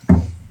 again,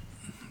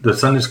 the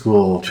Sunday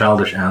school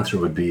childish answer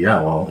would be,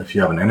 yeah, well, if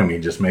you have an enemy,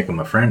 just make them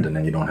a friend and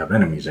then you don't have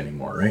enemies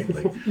anymore, right?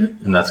 Like,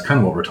 and that's kind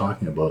of what we're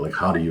talking about. Like,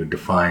 how do you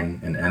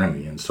define an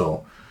enemy? And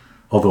so,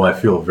 although I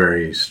feel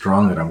very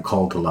strong that I'm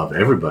called to love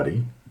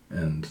everybody,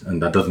 and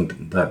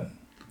that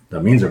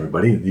means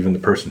everybody, even the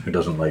person who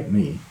doesn't like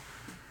me,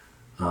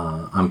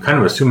 I'm kind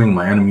of assuming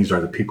my enemies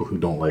are the people who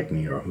don't like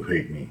me or who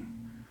hate me.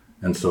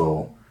 And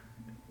so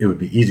it would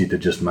be easy to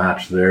just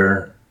match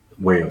their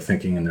way of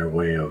thinking and their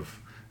way of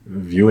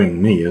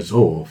viewing me as,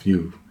 oh, if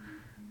you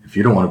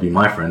don't want to be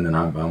my friend, then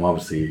I'm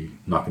obviously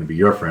not going to be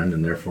your friend,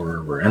 and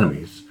therefore we're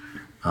enemies.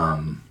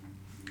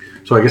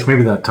 So I guess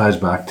maybe that ties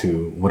back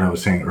to what I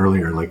was saying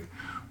earlier. Like,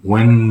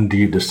 when do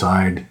you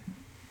decide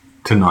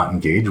to not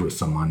engage with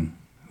someone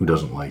who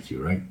doesn't like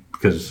you, right?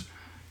 Because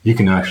you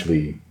can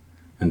actually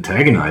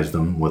antagonize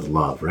them with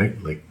love,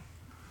 right? Like,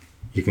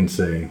 you can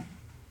say,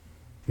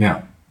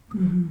 yeah.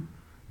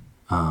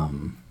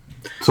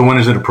 So when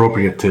is it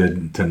appropriate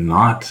to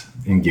not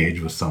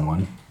engage with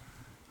someone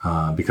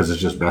because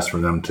it's just best for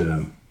them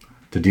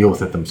to deal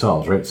with it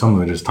themselves, right? Some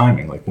of it is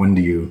timing. Like, when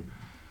do you,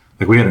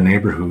 like, we had a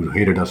neighbor who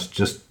hated us,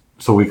 just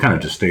so we kind of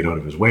just stayed out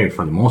of his way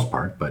for the most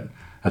part, but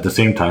at the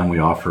same time we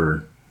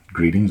offer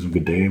greetings,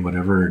 good day,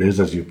 whatever it is,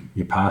 as you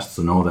pass,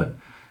 to know that,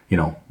 you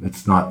know,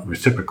 it's not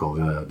reciprocal,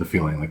 the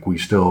feeling. Like, we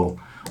still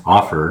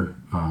offer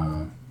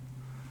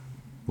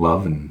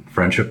love and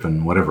friendship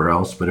and whatever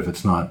else, but if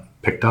it's not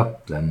picked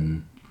up,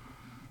 then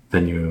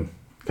you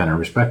kind of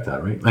respect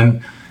that, right?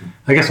 And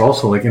I guess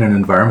also, like, in an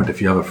environment,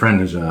 if you have a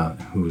friend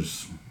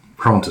who's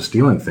prone to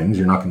stealing things,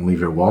 you're not going to leave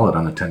your wallet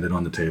unattended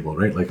on the table,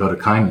 right? Like, out of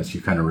kindness,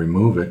 you kind of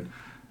remove it,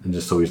 and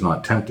just so he's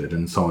not tempted.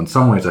 And so in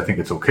some ways, I think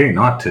it's okay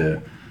not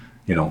to,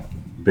 you know,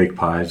 bake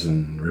pies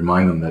and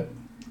remind them that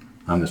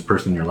I'm this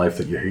person in your life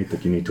that you hate,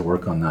 that you need to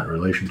work on that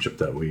relationship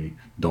that we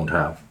don't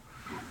have.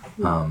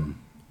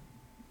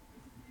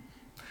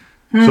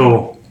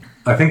 So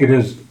I think it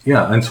is,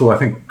 yeah. And so I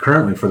think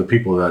currently, for the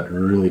people that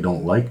really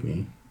don't like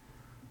me,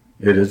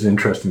 it is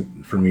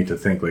interesting for me to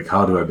think, like,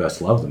 how do I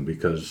best love them?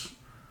 Because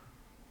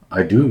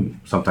I do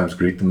sometimes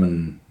greet them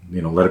and,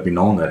 you know, let it be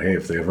known that, hey,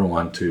 if they ever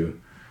want to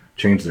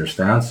change their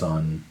stance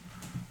on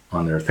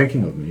their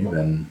thinking of me,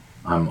 then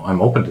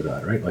I'm open to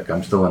that, right? Like,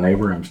 I'm still a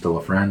neighbor, I'm still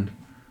a friend.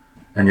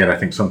 And yet I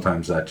think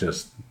sometimes that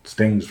just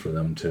stings for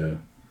them to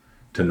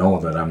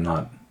know that I'm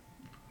not,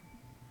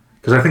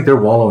 because I think they're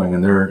wallowing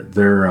and they're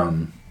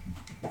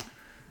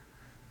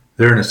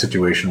in a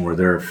situation where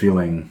they're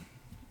feeling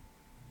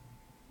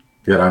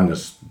that I'm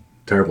this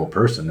terrible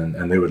person,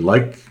 and they would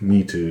like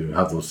me to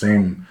have those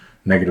same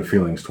negative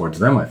feelings towards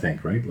them, I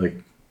think, right?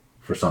 Like,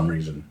 for some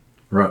reason.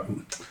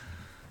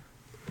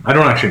 I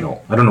don't actually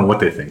know. I don't know what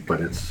they think, but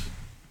it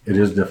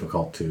is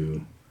difficult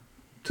to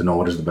know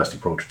what is the best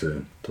approach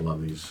to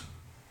love these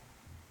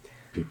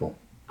people.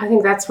 I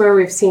think that's where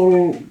we've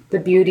seen the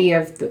beauty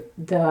of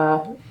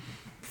the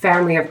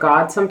family of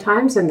God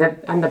sometimes, and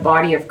the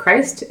body of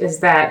Christ, is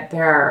that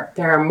there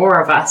are more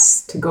of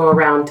us to go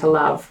around to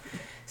love,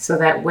 so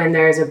that when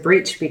there's a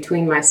breach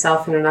between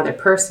myself and another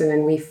person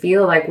and we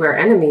feel like we're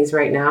enemies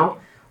right now,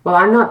 well,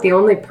 I'm not the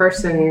only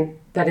person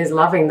that is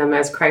loving them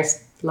as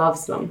Christ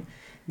loves them.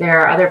 There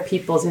are other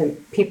people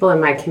in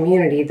my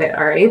community that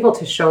are able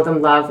to show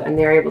them love, and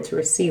they're able to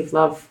receive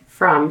love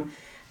from,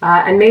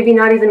 and maybe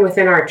not even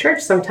within our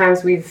church.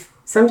 Sometimes we've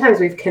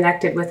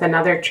connected with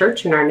another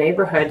church in our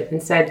neighborhood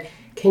and said,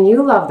 can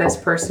you love this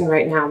person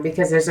right now?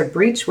 Because there's a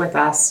breach with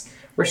us.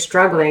 We're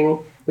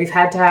struggling. We've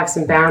had to have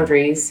some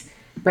boundaries,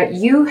 but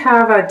you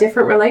have a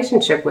different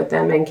relationship with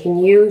them, and can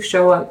you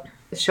show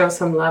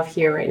some love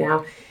here right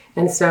now?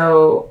 And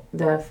so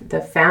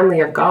the family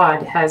of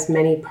God has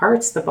many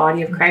parts. The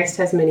body of Christ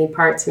has many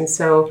parts. And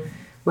so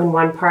when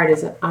one part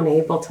is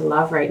unable to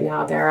love right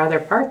now, there are other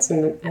parts,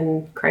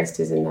 and Christ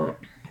is in that,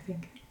 I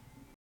think.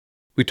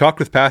 We talked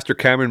with Pastor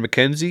Cameron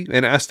McKenzie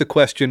and asked the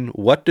question,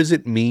 what does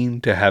it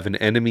mean to have an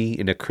enemy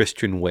in a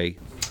Christian way?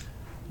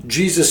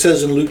 Jesus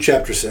says in Luke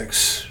chapter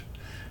 6,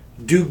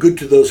 do good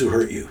to those who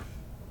hurt you.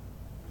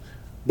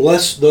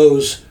 Bless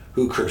those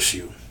who curse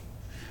you.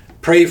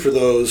 Pray for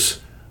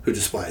those who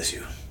despise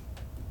you.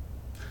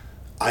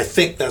 I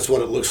think that's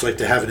what it looks like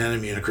to have an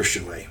enemy in a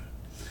Christian way.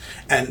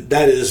 And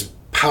that is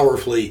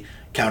powerfully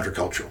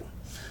countercultural.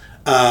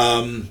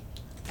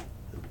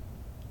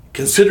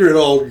 Consider it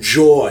all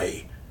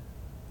joy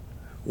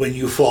when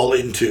you fall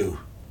into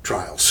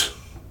trials.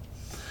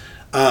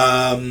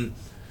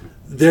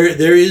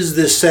 There is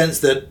this sense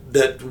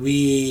that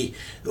we,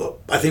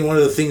 I think one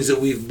of the things that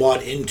we've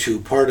bought into,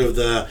 part of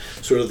the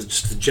sort of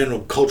just the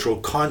general cultural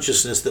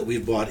consciousness that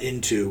we've bought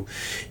into,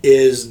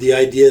 is the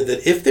idea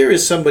that if there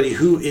is somebody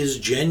who is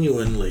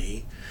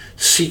genuinely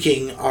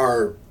seeking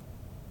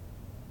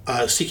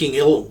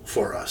ill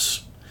for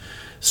us,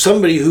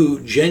 somebody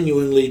who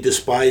genuinely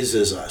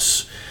despises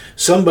us,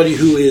 somebody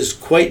who is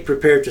quite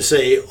prepared to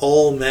say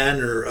all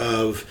manner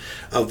of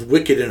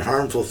wicked and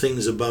harmful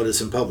things about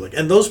us in public,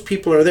 and those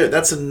people are there.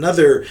 That's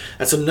another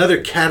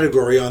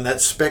category on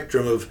that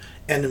spectrum of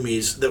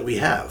enemies that we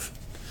have.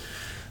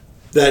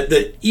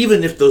 That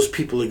even if those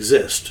people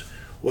exist,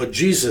 what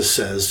Jesus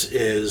says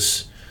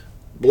is,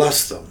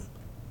 bless them,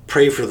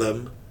 pray for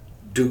them,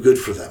 do good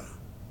for them.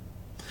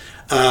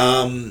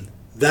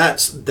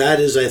 That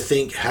is, I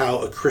think, how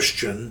a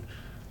Christian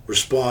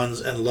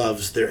responds and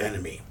loves their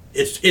enemy.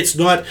 It's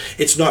not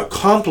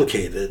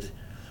complicated.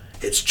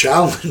 It's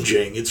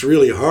challenging. It's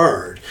really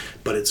hard,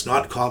 but it's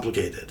not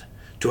complicated.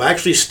 To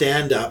actually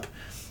stand up,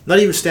 not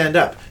even stand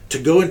up, to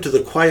go into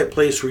the quiet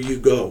place where you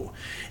go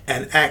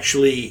and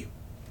actually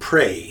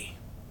pray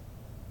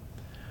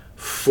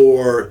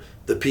for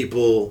the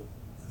people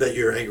that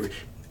you're angry.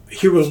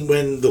 Here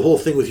when the whole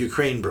thing with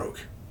Ukraine broke,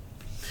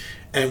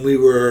 and we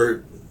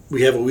were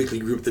we have a weekly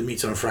group that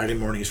meets on Friday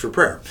mornings for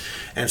prayer.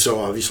 And so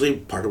obviously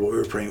part of what we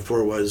were praying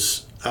for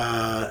was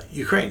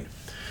Ukraine.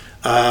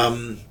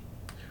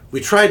 We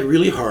tried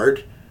really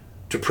hard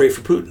to pray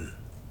for Putin.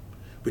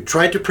 We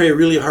tried to pray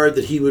really hard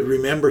that he would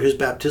remember his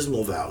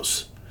baptismal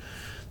vows,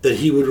 that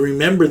he would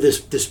remember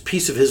this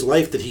piece of his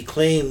life that he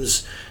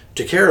claims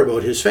to care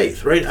about, his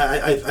faith, right?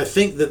 I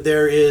think that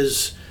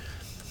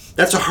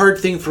that's a hard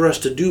thing for us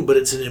to do, but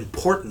it's an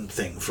important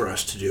thing for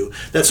us to do.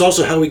 That's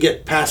also how we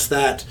get past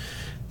that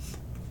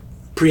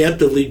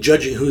preemptively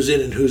judging who's in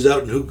and who's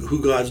out and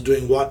who God's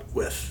doing what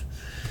with.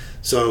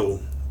 So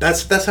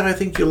that's how I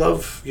think you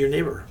love your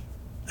neighbor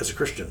as a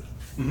Christian.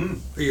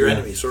 Mm-hmm. Or your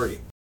enemy, sorry.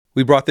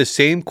 We brought the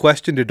same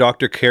question to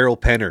Dr. Carol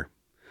Penner.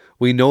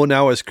 We know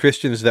now as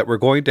Christians that we're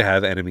going to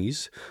have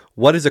enemies.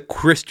 What is a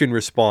Christian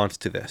response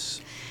to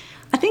this?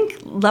 I think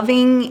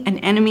loving an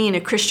enemy in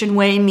a Christian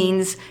way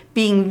means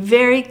being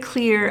very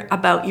clear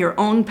about your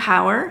own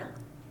power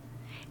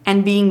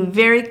and being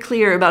very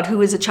clear about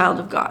who is a child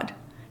of God.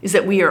 Is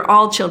that we are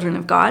all children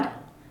of God,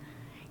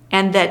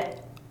 and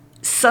that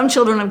some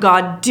children of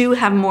God do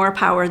have more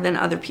power than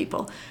other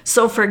people.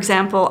 So, for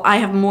example, I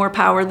have more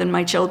power than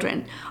my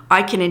children.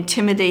 I can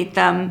intimidate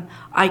them,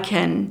 I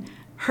can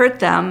hurt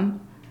them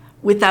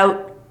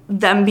without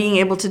them being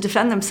able to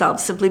defend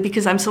themselves, simply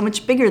because I'm so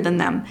much bigger than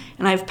them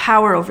and I have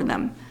power over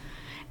them.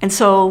 And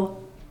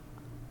so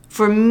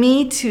for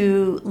me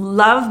to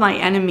love my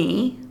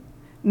enemy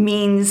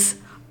means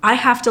I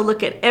have to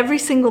look at every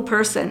single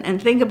person and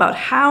think about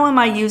how am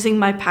I using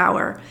my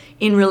power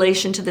in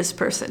relation to this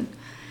person.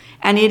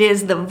 And it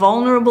is the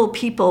vulnerable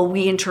people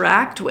we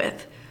interact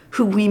with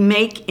who we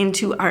make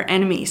into our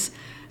enemies.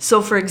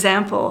 So for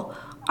example,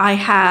 I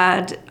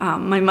had,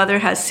 my mother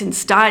has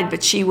since died,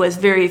 but she was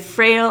very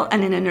frail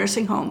and in a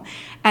nursing home.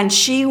 And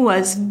she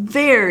was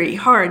very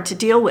hard to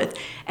deal with.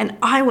 And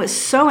I was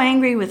so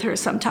angry with her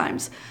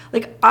sometimes.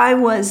 Like, I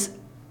was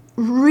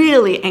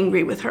really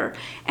angry with her.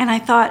 And I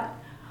thought,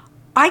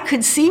 I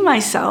could see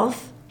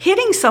myself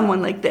hitting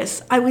someone like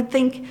this. I would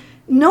think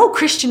no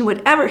Christian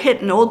would ever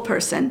hit an old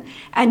person.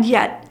 And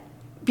yet,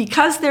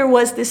 because there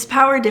was this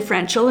power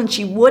differential and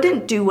she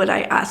wouldn't do what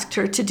I asked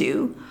her to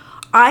do,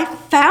 I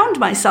found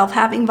myself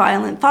having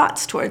violent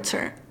thoughts towards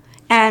her.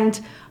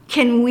 And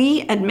can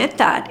we admit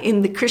that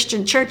in the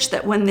Christian church,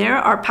 that when there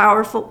are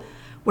power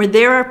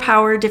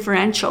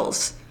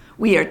differentials,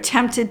 we are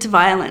tempted to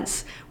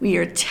violence. We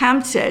are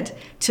tempted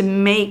to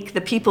make the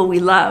people we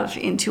love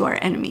into our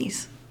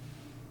enemies.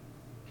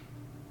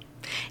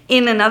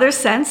 In another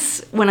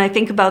sense, when I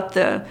think about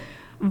the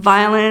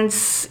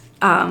violence,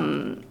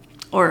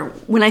 or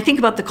when I think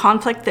about the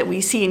conflict that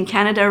we see in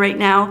Canada right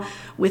now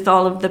with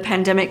all of the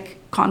pandemic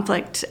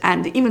conflict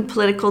and even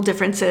political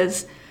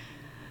differences,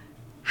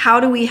 how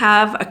do we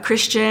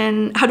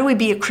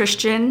be a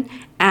Christian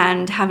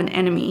and have an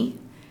enemy?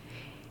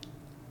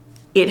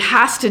 It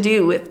has to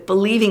do with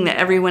believing that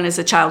everyone is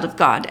a child of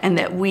God and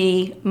that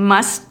we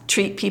must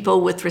treat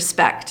people with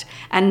respect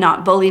and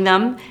not bully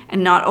them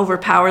and not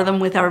overpower them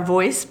with our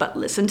voice, but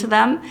listen to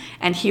them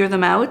and hear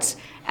them out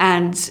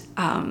and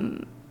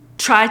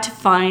try to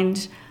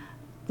find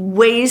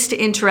ways to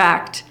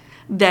interact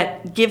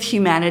that give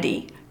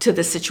humanity to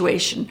the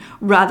situation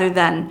rather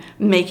than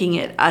making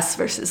it us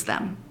versus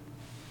them.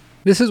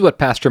 This is what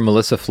Pastor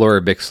Melissa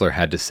Florer-Bixler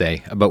had to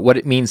say about what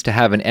it means to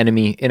have an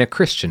enemy in a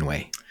Christian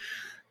way.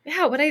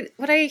 Yeah,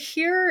 what I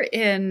hear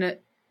in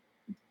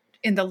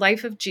the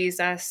life of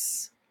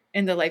Jesus,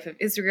 in the life of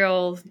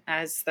Israel,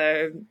 as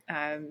in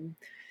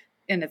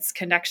its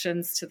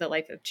connections to the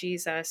life of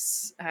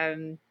Jesus,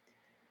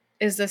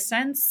 is the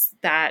sense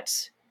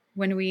that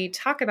when we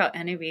talk about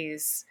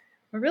enemies,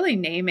 we're really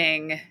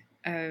naming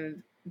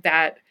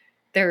that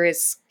there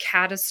is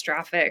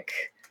catastrophic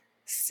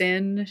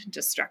sin,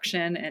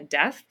 destruction, and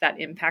death that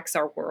impacts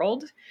our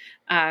world.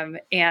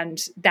 And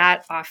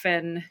that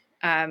often,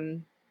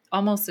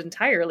 almost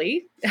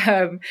entirely,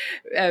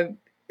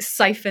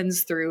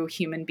 siphons through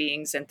human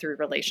beings and through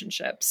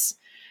relationships.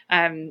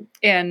 And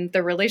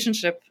the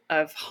relationship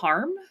of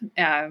harm,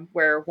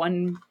 where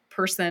one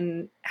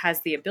person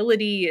has the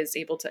ability, is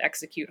able to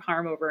execute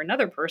harm over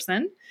another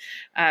person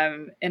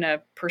in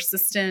a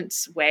persistent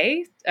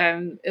way,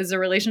 is a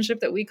relationship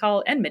that we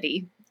call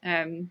enmity.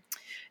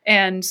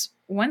 And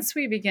once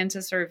we begin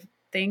to sort of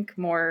think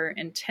more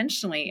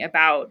intentionally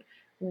about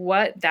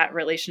what that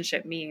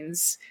relationship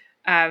means,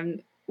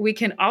 we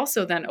can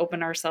also then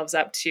open ourselves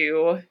up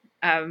to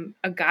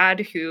a God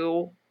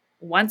who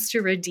wants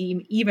to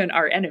redeem even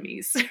our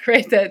enemies,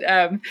 right?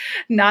 That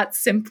not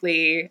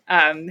simply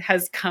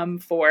has come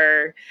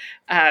for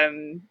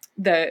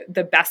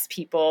the best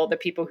people, the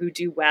people who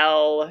do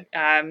well,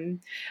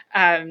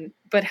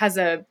 but has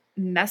a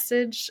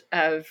message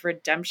of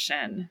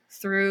redemption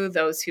through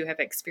those who have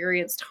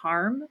experienced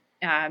harm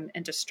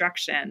and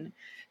destruction,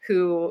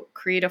 who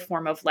create a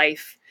form of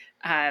life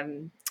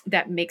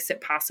that makes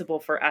it possible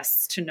for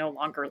us to no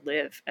longer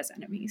live as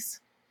enemies.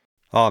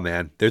 Oh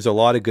man, there's a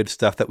lot of good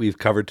stuff that we've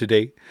covered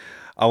today.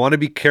 I want to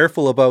be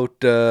careful about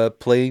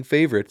playing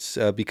favorites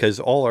because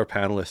all our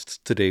panelists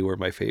today were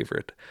my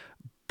favorite.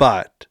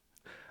 But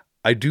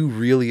I do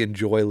really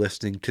enjoy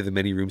listening to the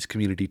Many Rooms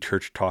Community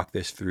Church talk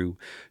this through.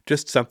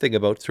 Just something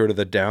about sort of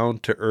the down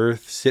to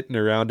earth, sitting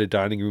around a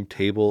dining room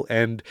table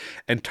and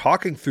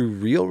talking through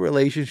real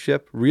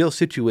relationship, real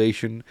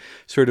situation,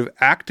 sort of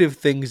active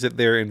things that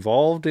they're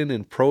involved in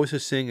and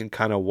processing and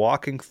kind of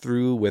walking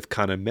through with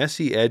kind of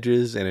messy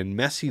edges and in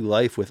messy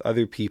life with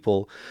other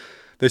people.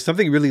 There's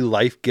something really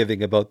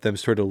life-giving about them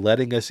sort of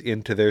letting us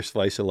into their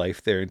slice of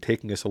life there and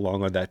taking us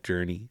along on that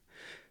journey.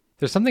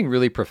 There's something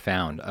really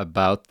profound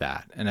about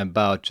that, and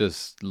about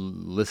just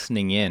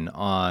listening in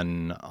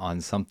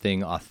on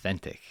something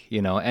authentic,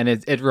 and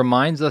it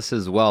reminds us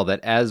as well that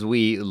as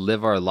we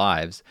live our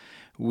lives,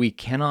 we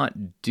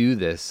cannot do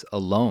this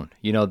alone.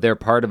 They're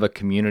part of a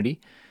community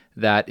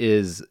that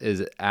is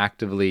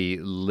actively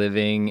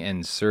living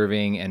and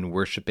serving and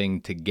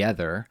worshiping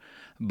together.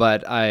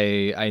 But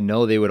I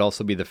know they would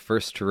also be the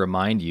first to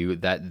remind you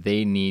that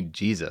they need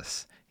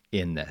Jesus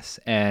in this.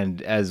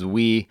 And as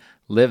we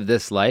live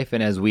this life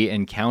and as we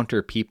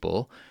encounter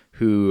people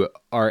who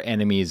are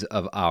enemies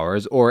of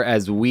ours, or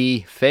as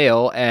we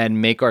fail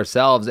and make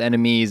ourselves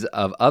enemies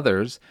of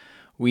others,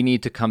 we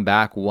need to come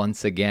back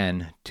once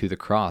again to the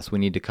cross. We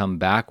need to come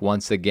back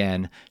once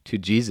again to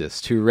Jesus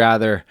to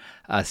rather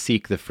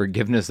seek the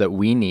forgiveness that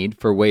we need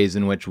for ways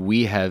in which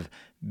we have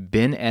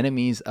been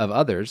enemies of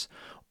others,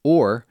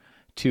 or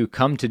to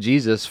come to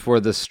Jesus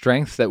for the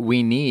strength that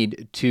we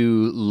need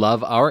to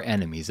love our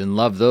enemies and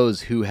love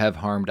those who have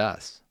harmed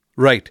us.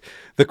 Right.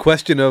 The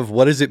question of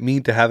what does it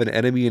mean to have an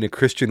enemy in a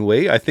Christian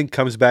way, I think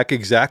comes back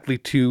exactly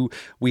to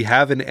we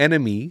have an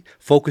enemy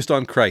focused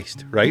on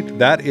Christ, right?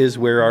 That is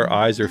where our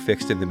eyes are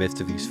fixed in the midst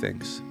of these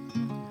things.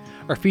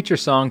 Our feature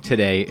song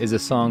today is a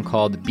song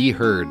called Be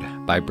Heard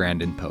by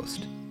Brandon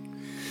Post.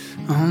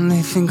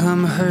 Only think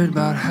I'm heard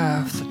about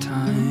half the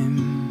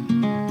time.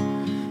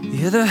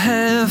 The other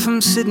half I'm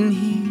sitting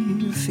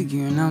here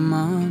figuring out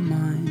my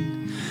mind.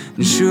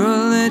 And sure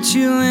I'll let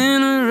you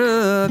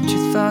interrupt,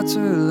 your thoughts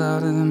are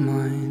louder than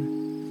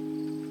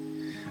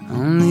mine. I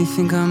only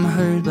think I'm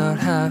heard about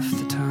half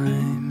the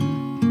time.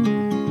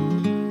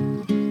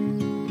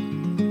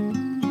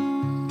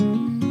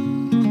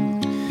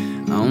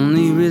 I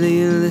only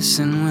really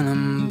listen when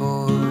I'm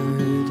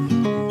bored.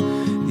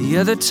 The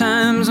other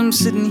times I'm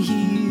sitting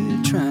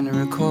here trying to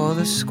recall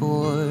the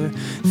score,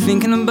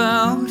 thinking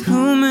about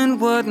whom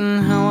and what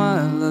and how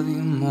I love you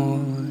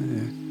more.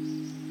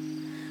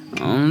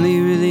 I only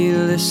really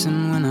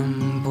listen when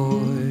I'm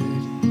bored.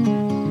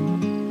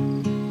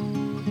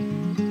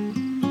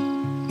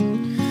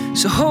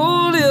 So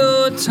hold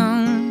your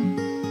tongue,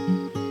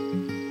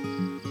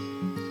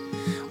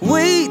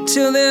 wait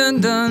till they're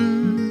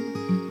done.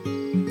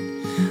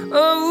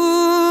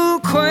 Oh,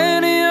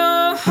 quiet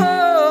your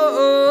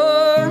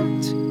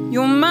heart,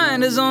 your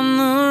mind is on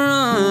the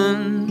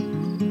run.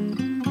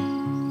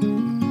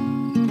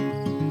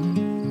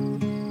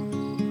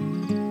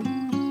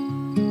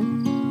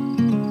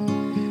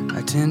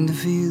 I tend to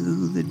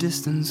feel the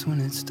distance when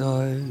it's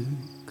dark.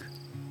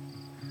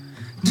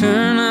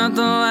 Turn out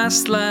the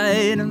last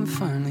light and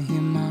finally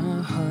hear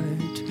my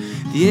heart.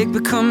 The ache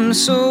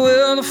becomes so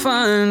well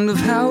defined of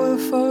how we're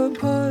far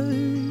apart.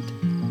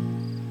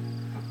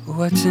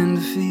 Oh, I tend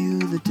to feel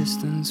the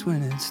distance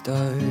when it's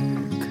dark.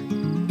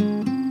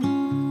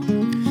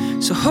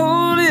 So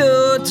hold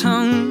your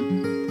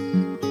tongue,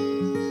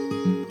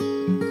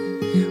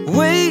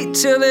 wait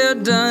till they're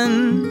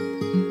done.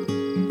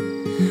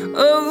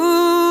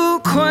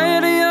 Oh,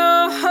 quiet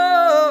your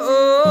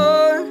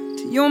heart,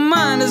 your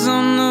mind is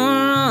on the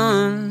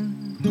run.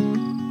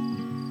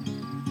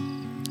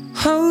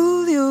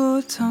 Hold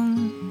your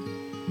tongue,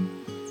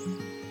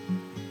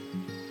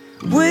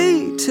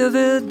 wait till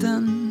they're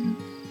done.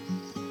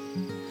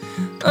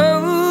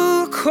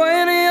 Oh,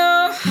 quiet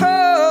your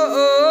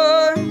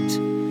heart,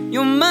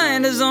 your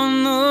mind is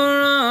on the run.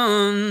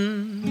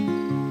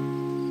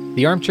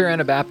 The Armchair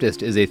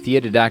Anabaptist is a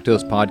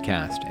Theodidactos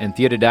podcast, and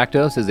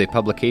Theodidactos is a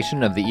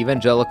publication of the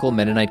Evangelical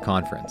Mennonite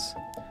Conference.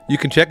 You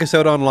can check us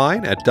out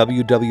online at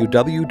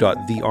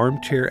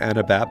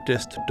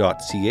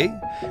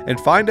www.thearmchairanabaptist.ca and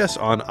find us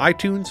on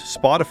iTunes,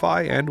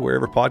 Spotify, and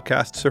wherever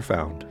podcasts are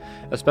found.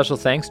 A special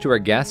thanks to our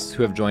guests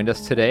who have joined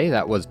us today.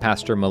 That was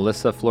Pastor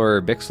Melissa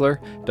Florer-Bixler,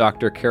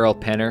 Dr. Carol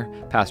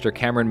Penner, Pastor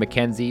Cameron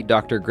McKenzie,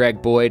 Dr.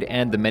 Greg Boyd,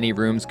 and the Many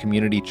Rooms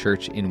Community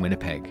Church in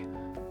Winnipeg.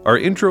 Our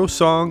intro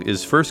song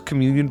is First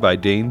Communion by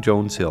Dane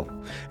Jones Hill,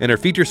 and our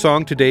feature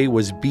song today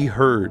was Be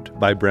Heard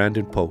by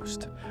Brandon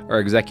Post. Our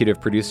executive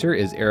producer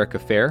is Erica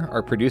Fair,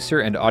 our producer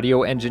and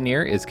audio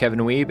engineer is Kevin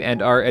Weeb,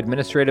 and our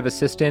administrative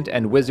assistant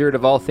and wizard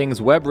of all things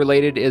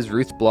web-related is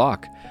Ruth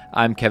Block.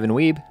 I'm Kevin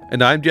Weeb.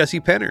 And I'm Jesse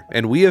Penner,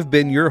 and we have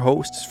been your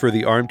hosts for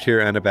the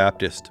Armchair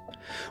Anabaptist.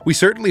 We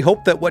certainly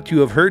hope that what you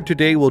have heard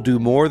today will do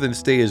more than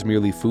stay as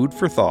merely food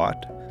for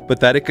thought,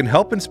 but that it can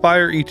help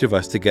inspire each of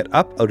us to get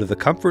up out of the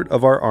comfort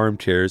of our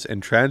armchairs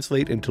and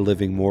translate into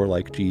living more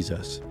like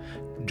Jesus.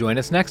 Join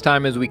us next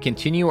time as we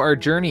continue our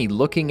journey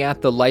looking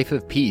at the life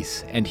of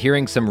peace and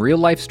hearing some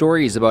real-life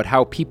stories about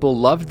how people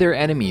loved their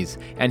enemies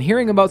and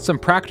hearing about some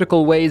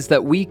practical ways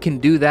that we can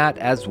do that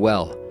as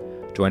well.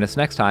 Join us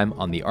next time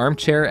on the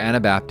Armchair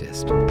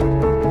Anabaptist.